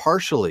weeks or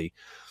partially,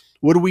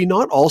 would we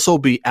not also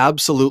be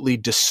absolutely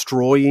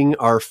destroying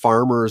our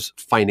farmers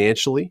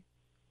financially?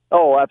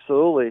 Oh,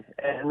 absolutely.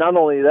 And not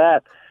only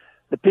that,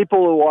 the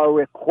people who are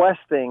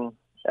requesting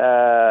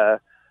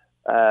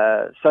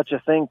such a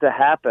thing to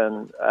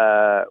happen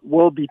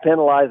will be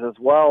penalized as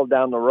well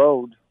down the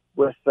road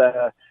with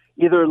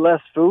either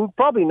less food,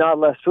 probably not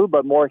less food,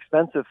 but more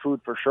expensive food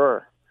for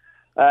sure.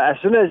 As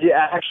soon as you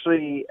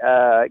actually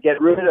get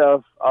rid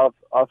of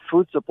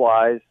food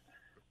supplies,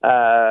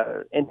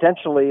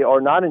 intentionally or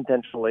not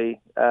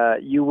intentionally,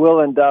 you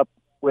will end up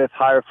with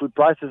higher food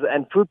prices,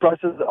 and food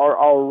prices are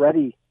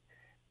already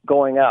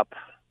going up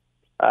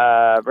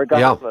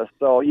regardless. Yeah.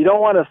 So you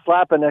don't want to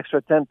slap an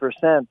extra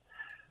 10%.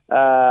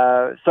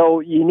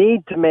 So you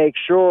need to make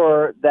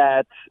sure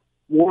that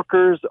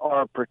workers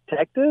are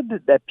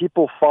protected, that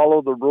people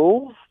follow the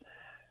rules,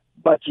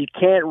 but you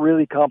can't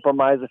really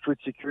compromise the food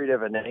security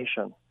of a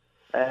nation.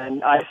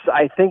 And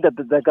I think that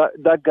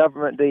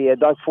the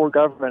Doug Ford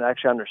government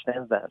actually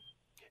understands that.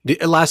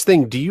 Last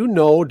thing,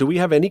 do we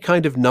have any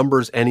kind of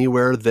numbers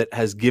anywhere that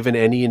has given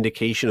any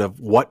indication of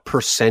what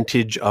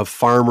percentage of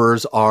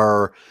farmers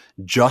are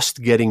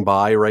just getting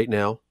by right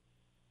now?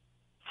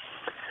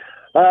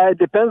 It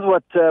depends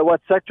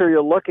what sector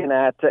you're looking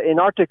at. In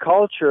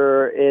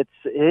horticulture, it's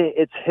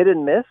hit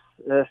and miss.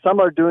 Some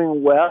are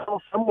doing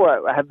well. Some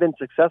have been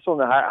successful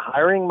in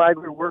hiring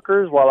migrant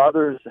workers, while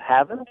others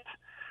haven't.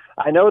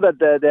 I know that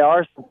there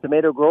are some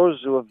tomato growers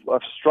who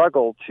have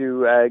struggled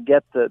to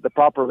get the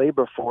proper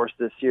labor force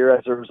this year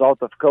as a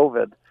result of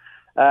COVID.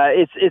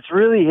 It's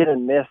really hit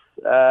and miss.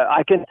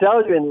 I can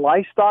tell you in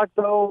livestock,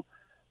 though,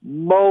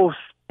 most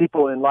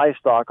people in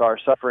livestock are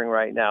suffering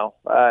right now.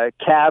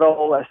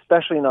 Cattle,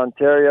 especially in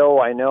Ontario,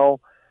 I know,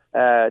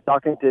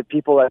 talking to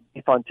people at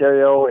Beef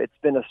Ontario, it's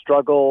been a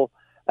struggle.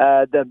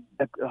 The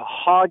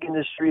hog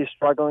industry is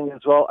struggling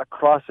as well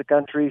across the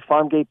country.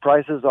 Farm gate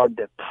prices are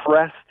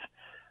depressed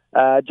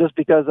just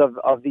because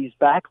of these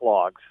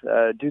backlogs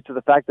due to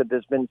the fact that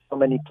there's been so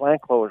many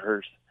plant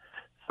closures.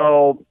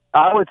 So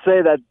I would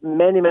say that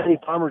many, many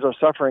farmers are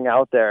suffering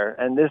out there,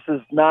 and this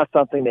is not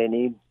something they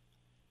need.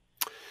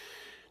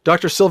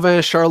 Dr.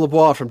 Sylvain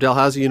Charlebois from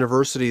Dalhousie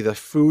University, the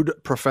food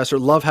professor.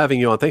 Love having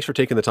you on. Thanks for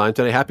taking the time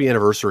today. Happy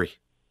anniversary.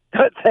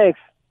 Thanks.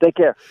 Take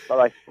care.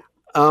 Bye-bye.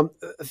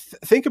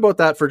 Think about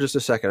that for just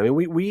a second. I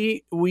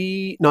mean,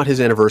 we not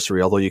his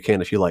anniversary, although you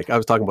can if you like. I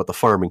was talking about the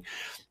farming.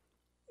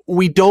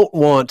 We don't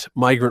want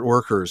migrant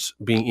workers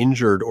being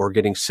injured or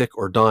getting sick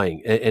or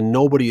dying, and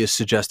nobody is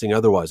suggesting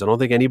otherwise. I don't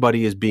think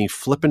anybody is being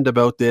flippant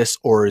about this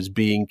or is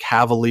being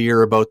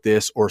cavalier about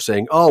this or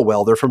saying, oh,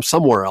 well, they're from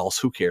somewhere else.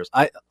 Who cares?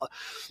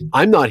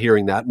 I'm not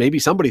hearing that. Maybe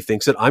somebody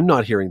thinks it. I'm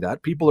not hearing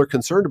that. People are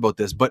concerned about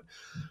this. But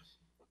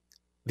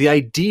the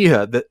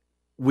idea that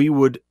we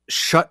would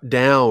shut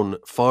down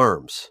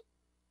farms,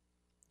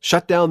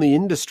 shut down the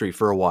industry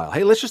for a while.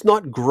 Hey, let's just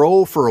not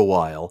grow for a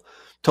while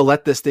to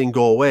let this thing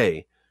go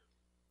away.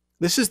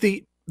 This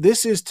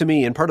is to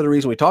me, and part of the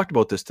reason we talked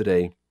about this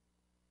today,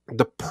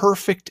 the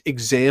perfect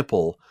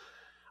example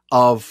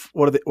of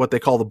what they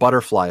call the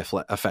butterfly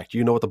effect.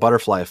 You know what the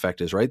butterfly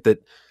effect is, right?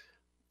 That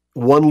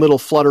one little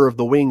flutter of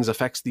the wings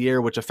affects the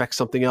air, which affects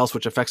something else,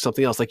 which affects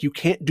something else. Like, you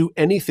can't do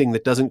anything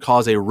that doesn't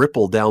cause a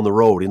ripple down the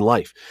road in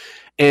life.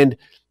 And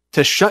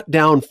to shut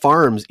down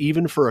farms,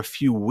 even for a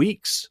few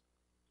weeks,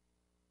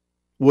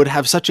 would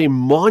have such a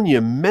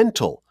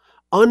monumental,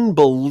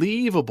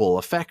 unbelievable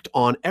effect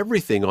on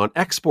everything, on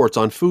exports,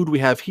 on food we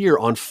have here,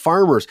 on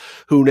farmers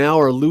who now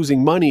are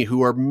losing money,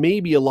 who are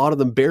maybe a lot of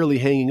them barely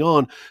hanging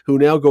on, who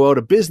now go out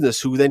of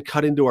business, who then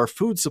cut into our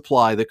food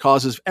supply that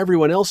causes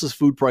everyone else's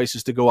food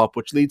prices to go up,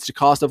 which leads to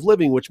cost of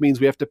living, which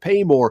means we have to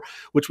pay more,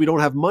 which we don't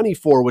have money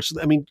for, which,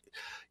 I mean,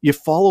 you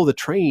follow the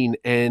train,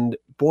 and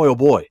boy, oh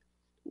boy,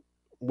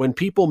 when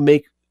people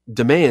make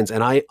demands,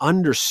 and I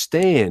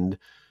understand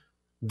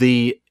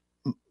the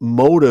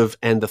motive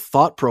and the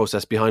thought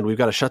process behind we've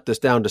got to shut this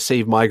down to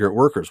save migrant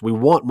workers. We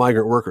want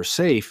migrant workers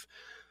safe.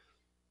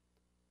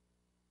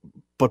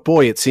 But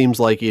boy, it seems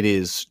like it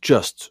is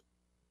just,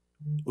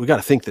 we got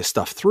to think this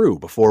stuff through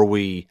before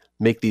we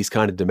make these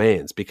kind of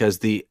demands, because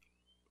the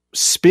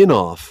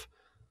spin-off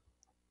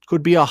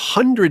could be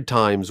 100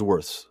 times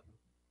worse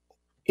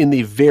in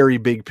the very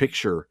big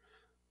picture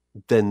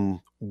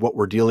than what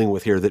we're dealing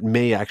with here that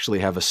may actually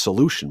have a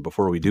solution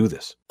before we do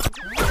this.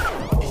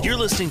 You're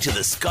listening to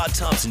the Scott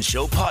Thompson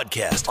Show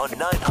Podcast on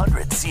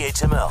 900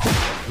 CHML.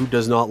 Who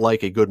does not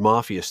like a good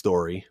mafia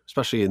story,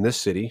 especially in this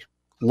city?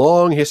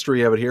 Long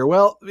history of it here.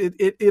 Well,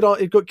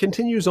 it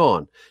continues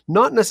on.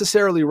 Not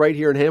necessarily right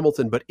here in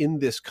Hamilton, but in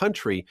this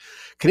country.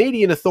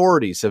 Canadian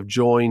authorities have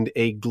joined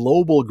a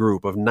global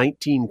group of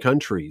 19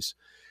 countries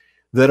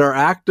that are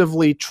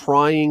actively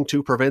trying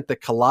to prevent the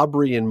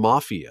Calabrian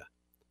mafia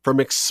from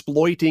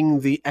exploiting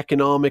the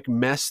economic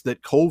mess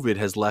that COVID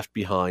has left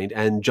behind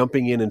and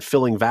jumping in and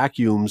filling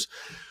vacuums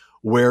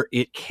where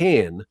it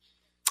can.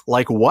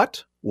 Like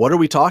what? What are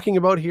we talking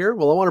about here?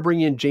 Well, I want to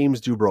bring in James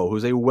Dubro,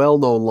 who's a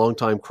well-known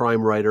longtime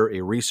crime writer,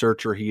 a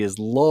researcher. He has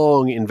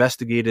long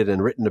investigated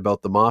and written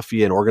about the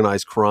mafia and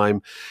organized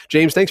crime.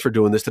 James, thanks for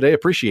doing this today.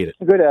 Appreciate it.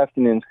 Good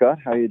afternoon, Scott.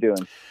 How are you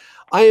doing?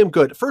 I am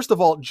good. First of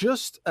all,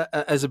 just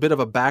as a bit of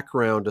a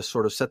background to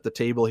sort of set the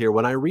table here,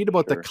 when I read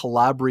about the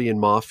Calabrian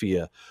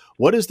mafia,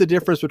 what is the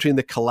difference between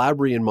the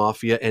Calabrian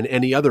mafia and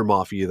any other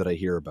mafia that I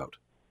hear about?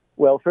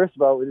 Well, first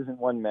of all, it isn't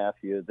one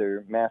mafia.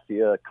 They're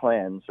mafia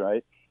clans,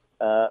 right?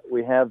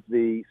 We have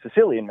the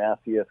Sicilian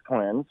mafia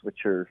clans,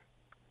 which are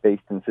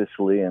based in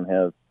Sicily and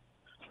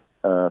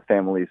have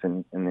families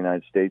in the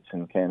United States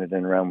and Canada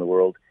and around the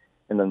world.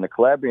 And then the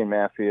Calabrian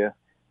mafia,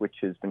 which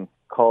has been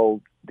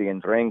called the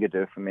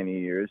 'Ndrangheta for many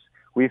years.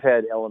 We've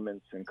had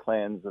elements and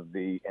clans of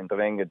the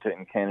 'Ndrangheta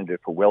in Canada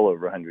for well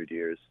over 100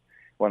 years.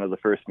 One of the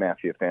first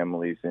mafia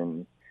families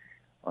in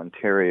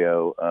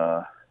Ontario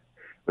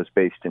was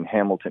based in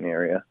Hamilton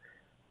area,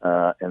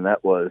 and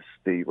that was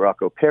the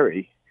Rocco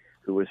Perry,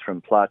 who was from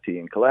Plati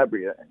in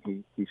Calabria,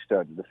 and he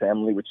started the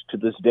family, which to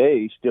this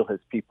day still has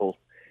people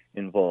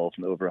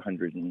involved over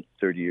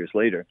 130 years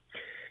later.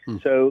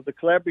 So the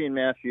Calabrian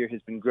mafia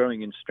has been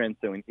growing in strength,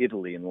 though, in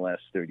Italy in the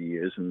last 30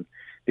 years, and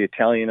the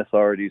Italian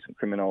authorities and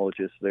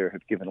criminologists there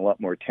have given a lot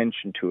more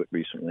attention to it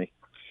recently.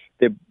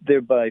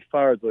 They're by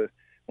far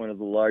one of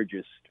the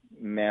largest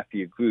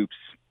mafia groups,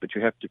 but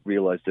you have to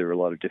realize there are a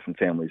lot of different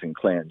families and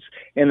clans,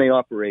 and they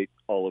operate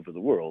all over the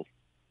world,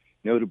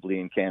 notably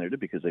in Canada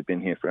because they've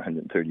been here for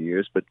 130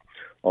 years, but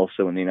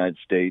also in the United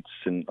States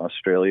and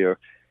Australia,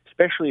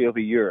 especially over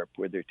Europe,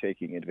 where they're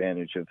taking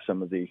advantage of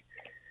some of the,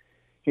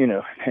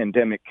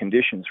 pandemic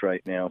conditions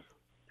right now.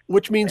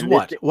 Which means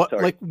what?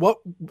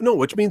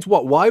 Which means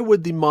what? Why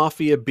would the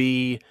mafia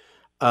be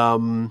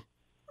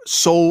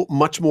so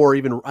much more,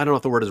 even, I don't know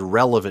if the word is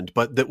relevant,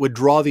 but that would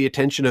draw the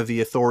attention of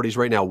the authorities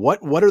right now?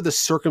 What are the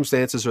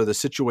circumstances or the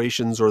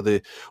situations or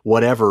the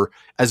whatever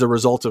as a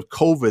result of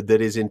COVID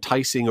that is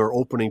enticing or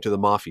opening to the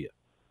mafia?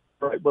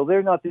 Right. Well,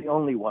 they're not the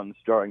only ones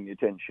drawing the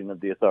attention of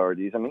the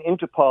authorities. I mean,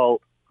 Interpol,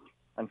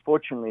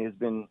 unfortunately, has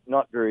been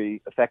not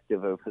very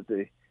effective over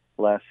the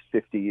last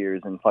 50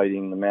 years in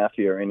fighting the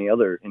mafia or any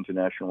other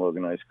international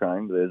organized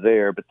crime. They're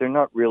there, but they're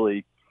not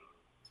really,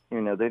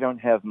 they don't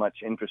have much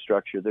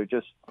infrastructure. They're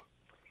just,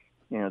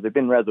 they've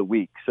been rather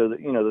weak. So,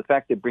 the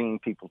fact they're bringing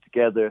people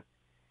together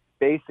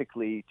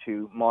basically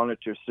to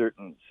monitor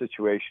certain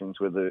situations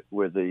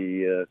where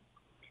the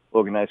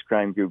organized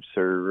crime groups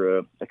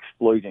are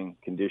exploiting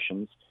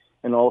conditions,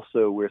 and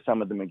also where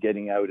some of them are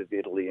getting out of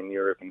Italy and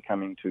Europe and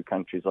coming to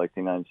countries like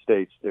the United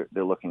States.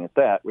 They're looking at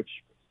that,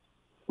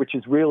 which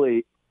is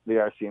really the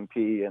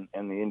RCMP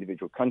and the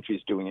individual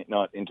countries doing it,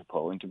 not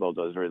Interpol. Interpol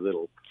does very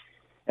little.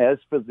 As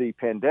for the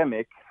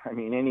pandemic, I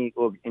mean, any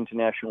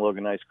international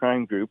organized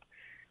crime group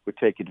would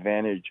take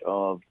advantage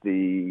of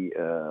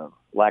the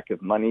lack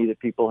of money that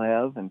people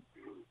have. And,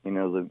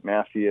 the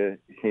mafia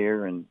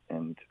here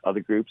and other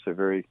groups are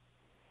very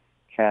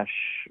cash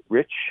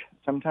rich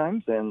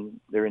sometimes, and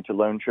they're into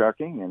loan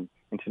sharking and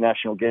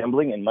international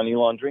gambling and money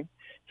laundering.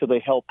 So they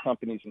help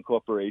companies and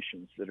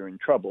corporations that are in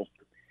trouble.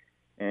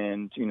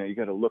 And, you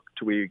got to look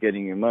to where you're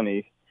getting your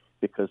money,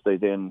 because they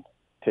then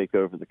take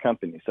over the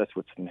companies. That's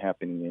what's been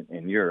happening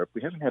in Europe.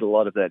 We haven't had a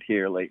lot of that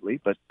here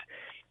lately, but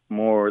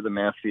more the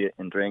mafia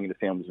and Ndrangheta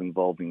families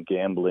involved in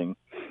gambling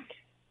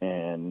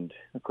and,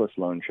 of course,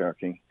 loan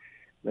sharking.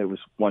 There was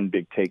one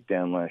big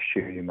takedown last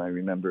year, you might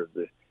remember, of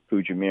the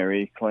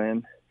Fujimori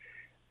clan.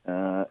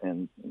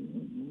 And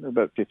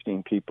about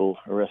 15 people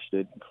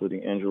arrested,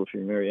 including Angelo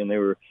Fujimori, and they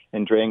were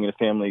Ndrangheta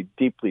family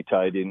deeply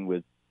tied in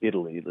with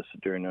Italy, the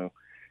Saderno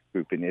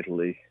group in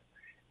Italy,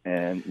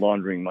 and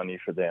laundering money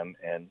for them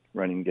and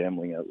running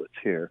gambling outlets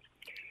here.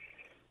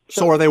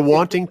 So are they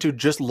wanting to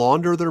just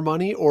launder their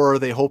money, or are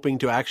they hoping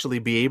to actually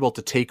be able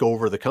to take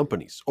over the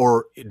companies,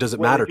 or does it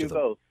matter to them?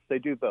 Both. They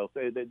do both.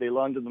 They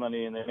launder the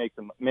money and they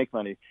make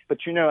money. But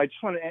I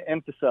just want to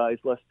emphasize,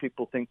 lest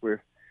people think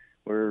we're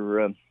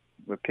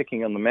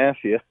picking on the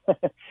mafia.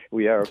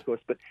 We are, of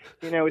course, but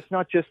it's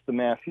not just the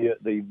mafia.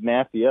 The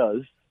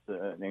mafias,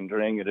 named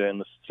Ndrangheta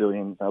and the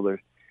Sicilian,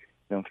 other.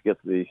 Don't forget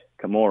the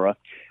Camorra,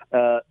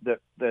 that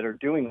are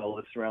doing all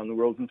this around the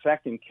world. In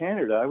fact, in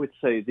Canada, I would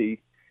say the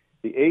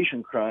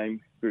Asian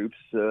crime groups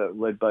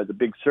led by the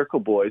Big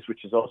Circle Boys,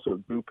 which is also a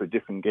group of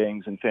different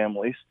gangs and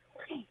families,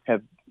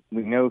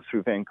 we know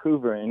through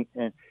Vancouver and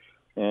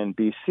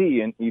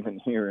BC and even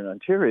here in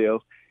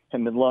Ontario,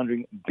 have been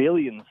laundering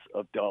billions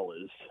of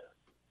dollars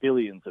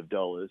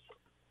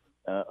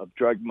of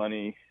drug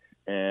money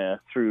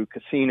through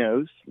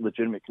casinos,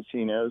 legitimate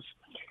casinos.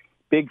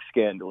 Big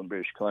scandal in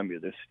British Columbia.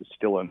 This is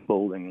still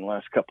unfolding in the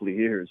last couple of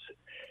years.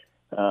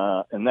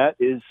 And that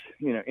is,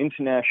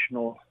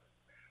 international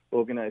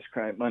organized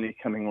crime money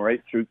coming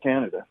right through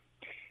Canada.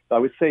 I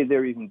would say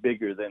they're even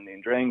bigger than the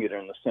Ndrangheta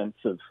in the sense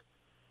of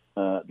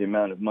the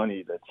amount of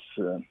money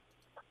that's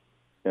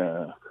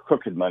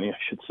crooked money, I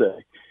should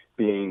say,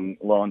 being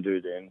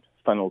laundered and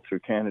funneled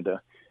through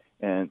Canada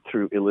and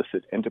through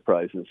illicit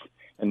enterprises,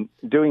 and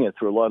doing it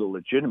through a lot of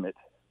legitimate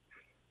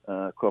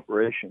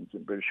corporations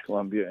in British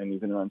Columbia and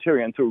even in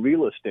Ontario, and through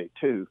real estate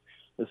too.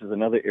 This is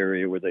another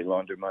area where they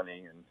launder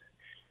money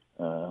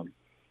and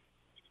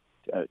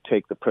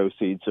take the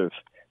proceeds of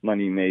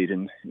money made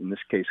in this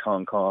case,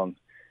 Hong Kong,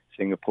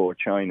 Singapore,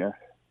 China.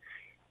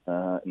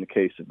 In the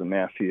case of the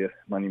mafia,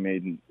 money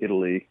made in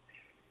Italy,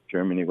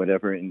 Germany,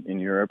 whatever, in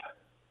Europe,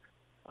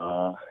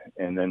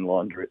 and then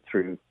launder it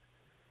through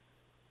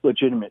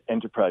legitimate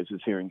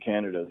enterprises here in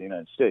Canada, the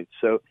United States.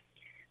 So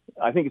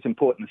I think it's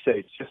important to say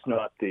it's just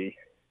not the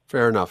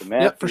Fair enough.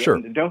 Yeah, for sure.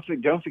 And don't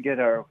forget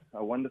our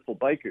wonderful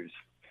bikers.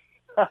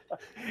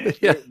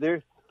 Yeah.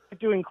 They're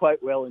doing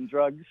quite well in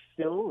drugs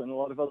still and a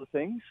lot of other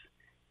things.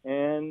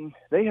 And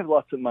they have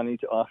lots of money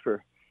to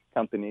offer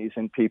companies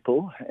and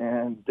people.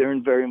 And they're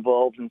very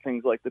involved in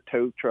things like the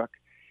tow truck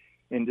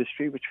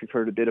industry, which we've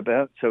heard a bit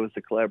about. So is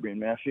the Calabrian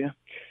mafia.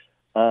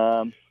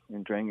 And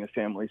Ndrangheta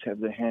families have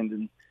their hand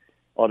in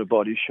auto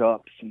body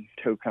shops and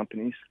tow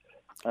companies.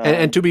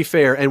 And to be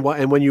fair, and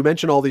when you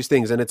mention all these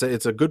things, and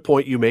it's a good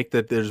point you make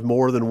that there's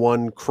more than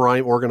one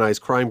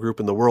organized crime group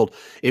in the world.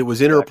 It was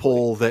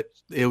Interpol that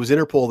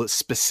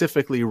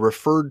specifically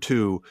referred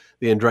to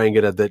the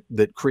Ndrangheta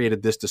that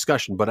created this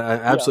discussion. But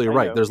absolutely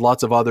right. There's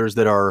lots of others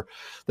that are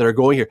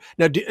going here.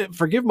 Now,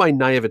 forgive my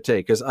naivete,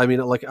 because I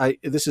mean,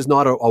 this is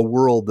not a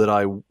world that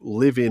I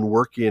live in,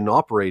 work in,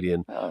 operate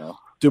in.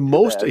 Do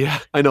most of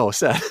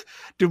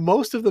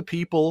the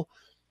people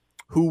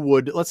who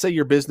would, let's say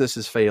your business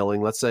is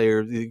failing, let's say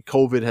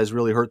COVID has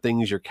really hurt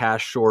things, you're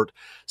cash short,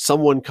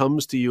 someone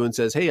comes to you and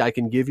says, hey, I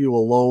can give you a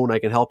loan, I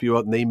can help you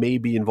out, and they may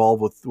be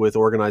involved with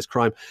organized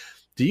crime.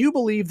 Do you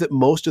believe that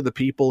most of the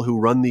people who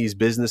run these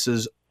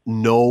businesses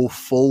know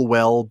full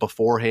well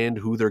beforehand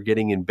who they're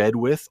getting in bed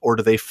with, or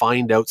do they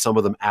find out some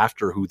of them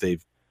after who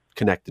they've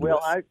connected with?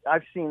 Well,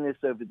 I've seen this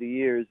over the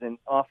years, and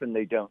often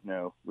they don't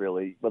know,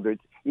 really, whether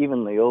it's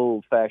even the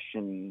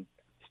old-fashioned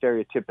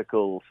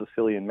stereotypical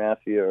Sicilian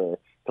mafia or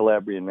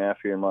Calabrian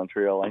mafia in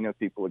Montreal. I know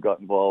people who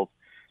got involved,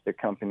 their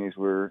companies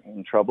were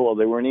in trouble, or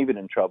they weren't even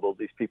in trouble.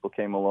 These people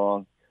came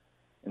along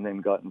and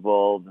then got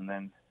involved and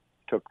then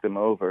took them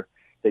over.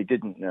 They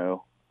didn't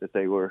know that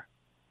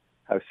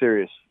how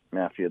serious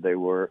mafia they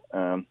were.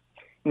 I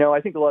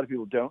think a lot of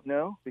people don't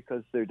know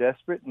because they're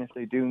desperate, and if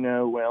they do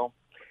know, well,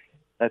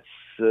 that's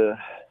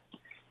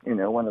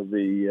one of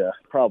the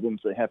problems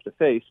they have to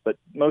face. But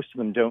most of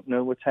them don't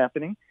know what's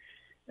happening,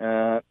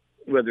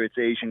 whether it's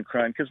Asian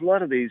crime, because a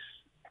lot of these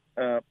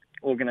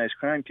organized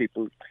crime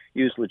people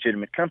use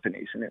legitimate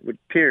companies, and it would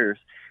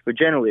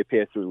generally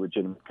appear through a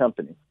legitimate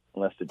company,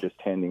 unless they're just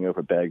handing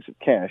over bags of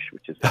cash,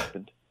 which has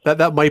happened.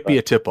 That might be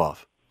a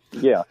tip-off.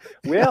 Yeah.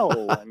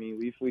 Well, I mean,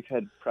 we've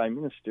had Prime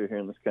Minister here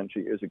in this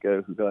country years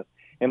ago who got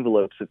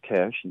envelopes of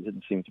cash and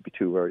didn't seem to be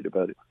too worried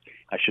about it.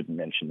 I shouldn't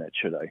mention that,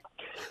 should I?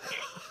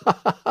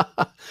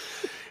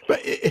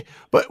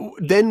 But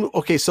then,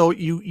 okay, so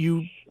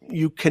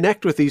you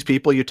connect with these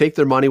people, you take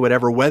their money,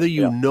 whatever, whether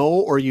you know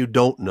or you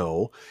don't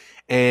know,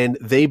 and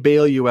they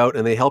bail you out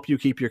and they help you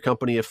keep your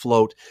company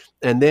afloat.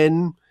 And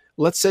then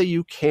let's say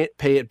you can't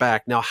pay it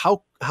back. Now,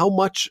 how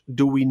much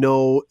do we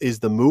know is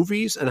the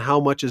movies, and how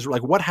much is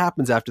what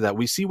happens after that?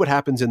 We see what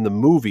happens in the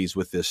movies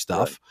with this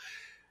stuff.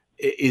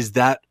 Right. Is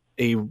that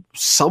a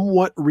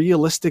somewhat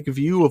realistic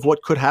view of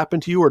what could happen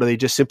to you, or do they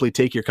just simply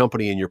take your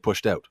company and you're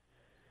pushed out?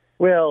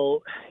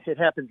 Well, it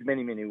happens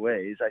many, many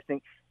ways. I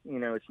think,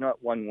 it's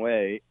not one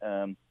way.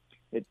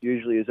 It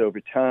usually is over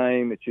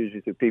time. It's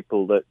usually through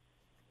people that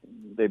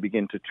they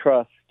begin to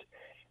trust.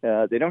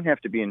 They don't have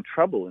to be in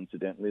trouble,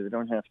 incidentally. They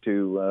don't have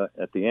to,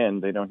 at the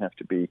end, they don't have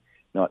to be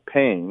not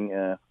paying.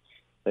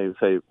 They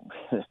say,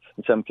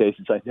 in some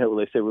cases, I know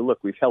they say, well, look,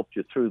 we've helped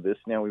you through this.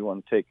 Now we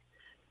want to take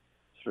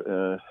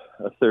a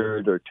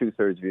third or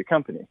two-thirds of your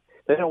company.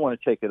 They don't want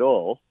to take it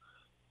all,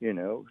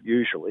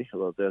 usually,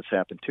 although it does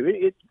happen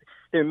too.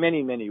 There are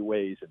many, many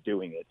ways of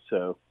doing it.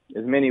 So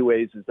as many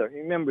ways as there.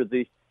 Remember,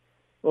 the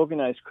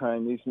organized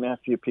crime, these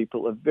mafia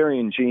people are very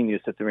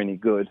ingenious if they're any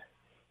good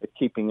at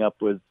keeping up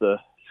with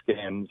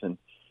scams and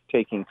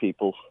taking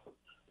people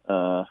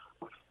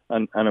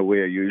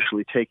unaware,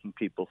 usually taking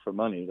people for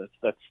money.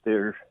 That's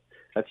their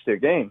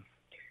game.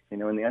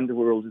 And the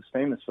underworld is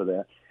famous for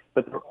that.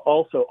 But they're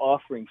also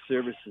offering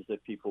services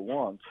that people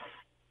want,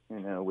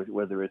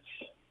 whether it's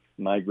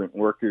migrant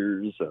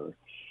workers or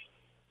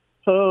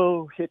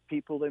hit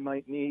people they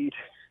might need.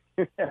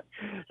 There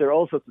are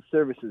all sorts of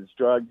services,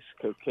 drugs,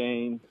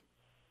 cocaine,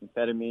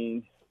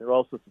 amphetamine. There are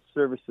all sorts of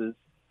services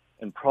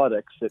and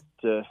products that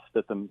the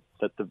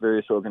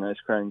various organized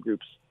crime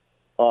groups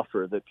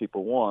offer that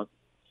people want,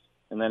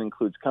 and that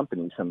includes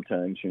companies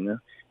sometimes.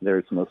 There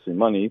it's mostly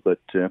money, but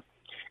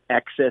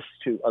access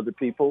to other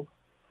people,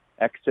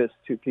 access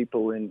to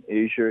people in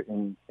Asia,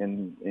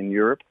 in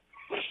Europe.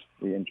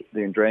 The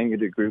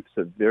Ndrangheta groups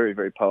are very,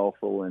 very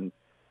powerful and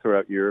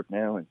throughout Europe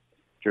now, and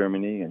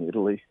Germany and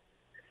Italy,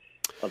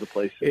 other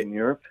places in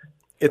Europe.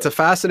 It's a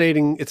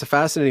fascinating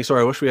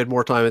story. I wish we had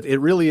more time.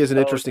 It really is an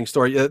interesting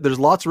story. There's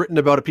lots written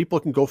about it. People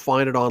can go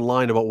find it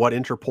online about what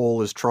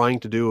Interpol is trying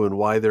to do and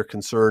why they're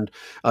concerned.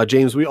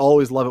 James, we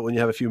always love it when you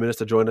have a few minutes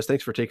to join us.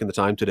 Thanks for taking the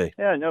time today.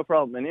 Yeah, no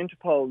problem. An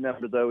Interpol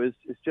number, though, is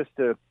just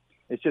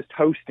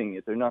hosting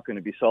it. They're not going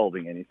to be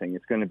solving anything.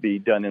 It's going to be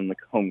done in the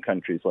home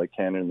countries like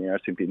Canada and the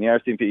RCMP. And the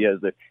RCMP has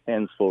their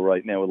hands full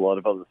right now with a lot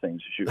of other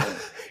things to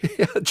shoot.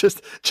 Yeah,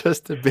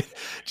 just a bit.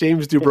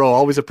 James Dubro,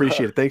 always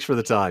appreciate it. Thanks for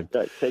the time.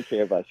 Right, take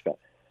care. Bye, Scott.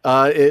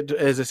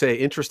 As I say,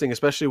 interesting,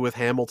 especially with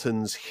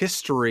Hamilton's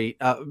history.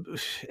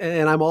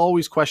 And I'm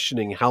always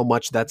questioning how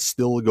much that's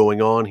still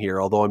going on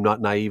here, although I'm not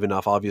naive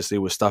enough, obviously,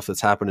 with stuff that's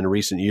happened in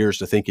recent years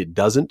to think it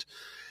doesn't.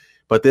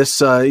 But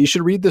this, you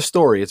should read this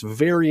story. It's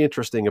very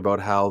interesting about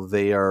how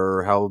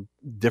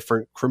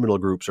different criminal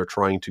groups are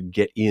trying to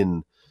get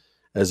in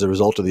as a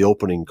result of the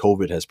opening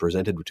COVID has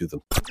presented to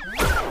them.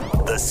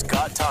 The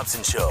Scott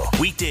Thompson Show,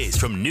 weekdays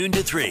from noon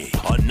to 3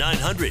 on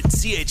 900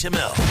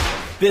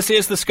 CHML. This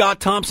is the Scott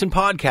Thompson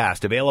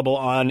Podcast, available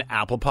on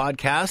Apple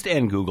Podcast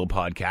and Google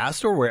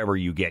Podcast, or wherever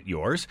you get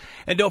yours.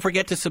 And don't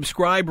forget to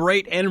subscribe,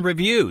 rate, and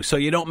review so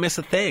you don't miss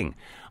a thing.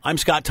 I'm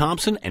Scott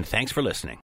Thompson, and thanks for listening.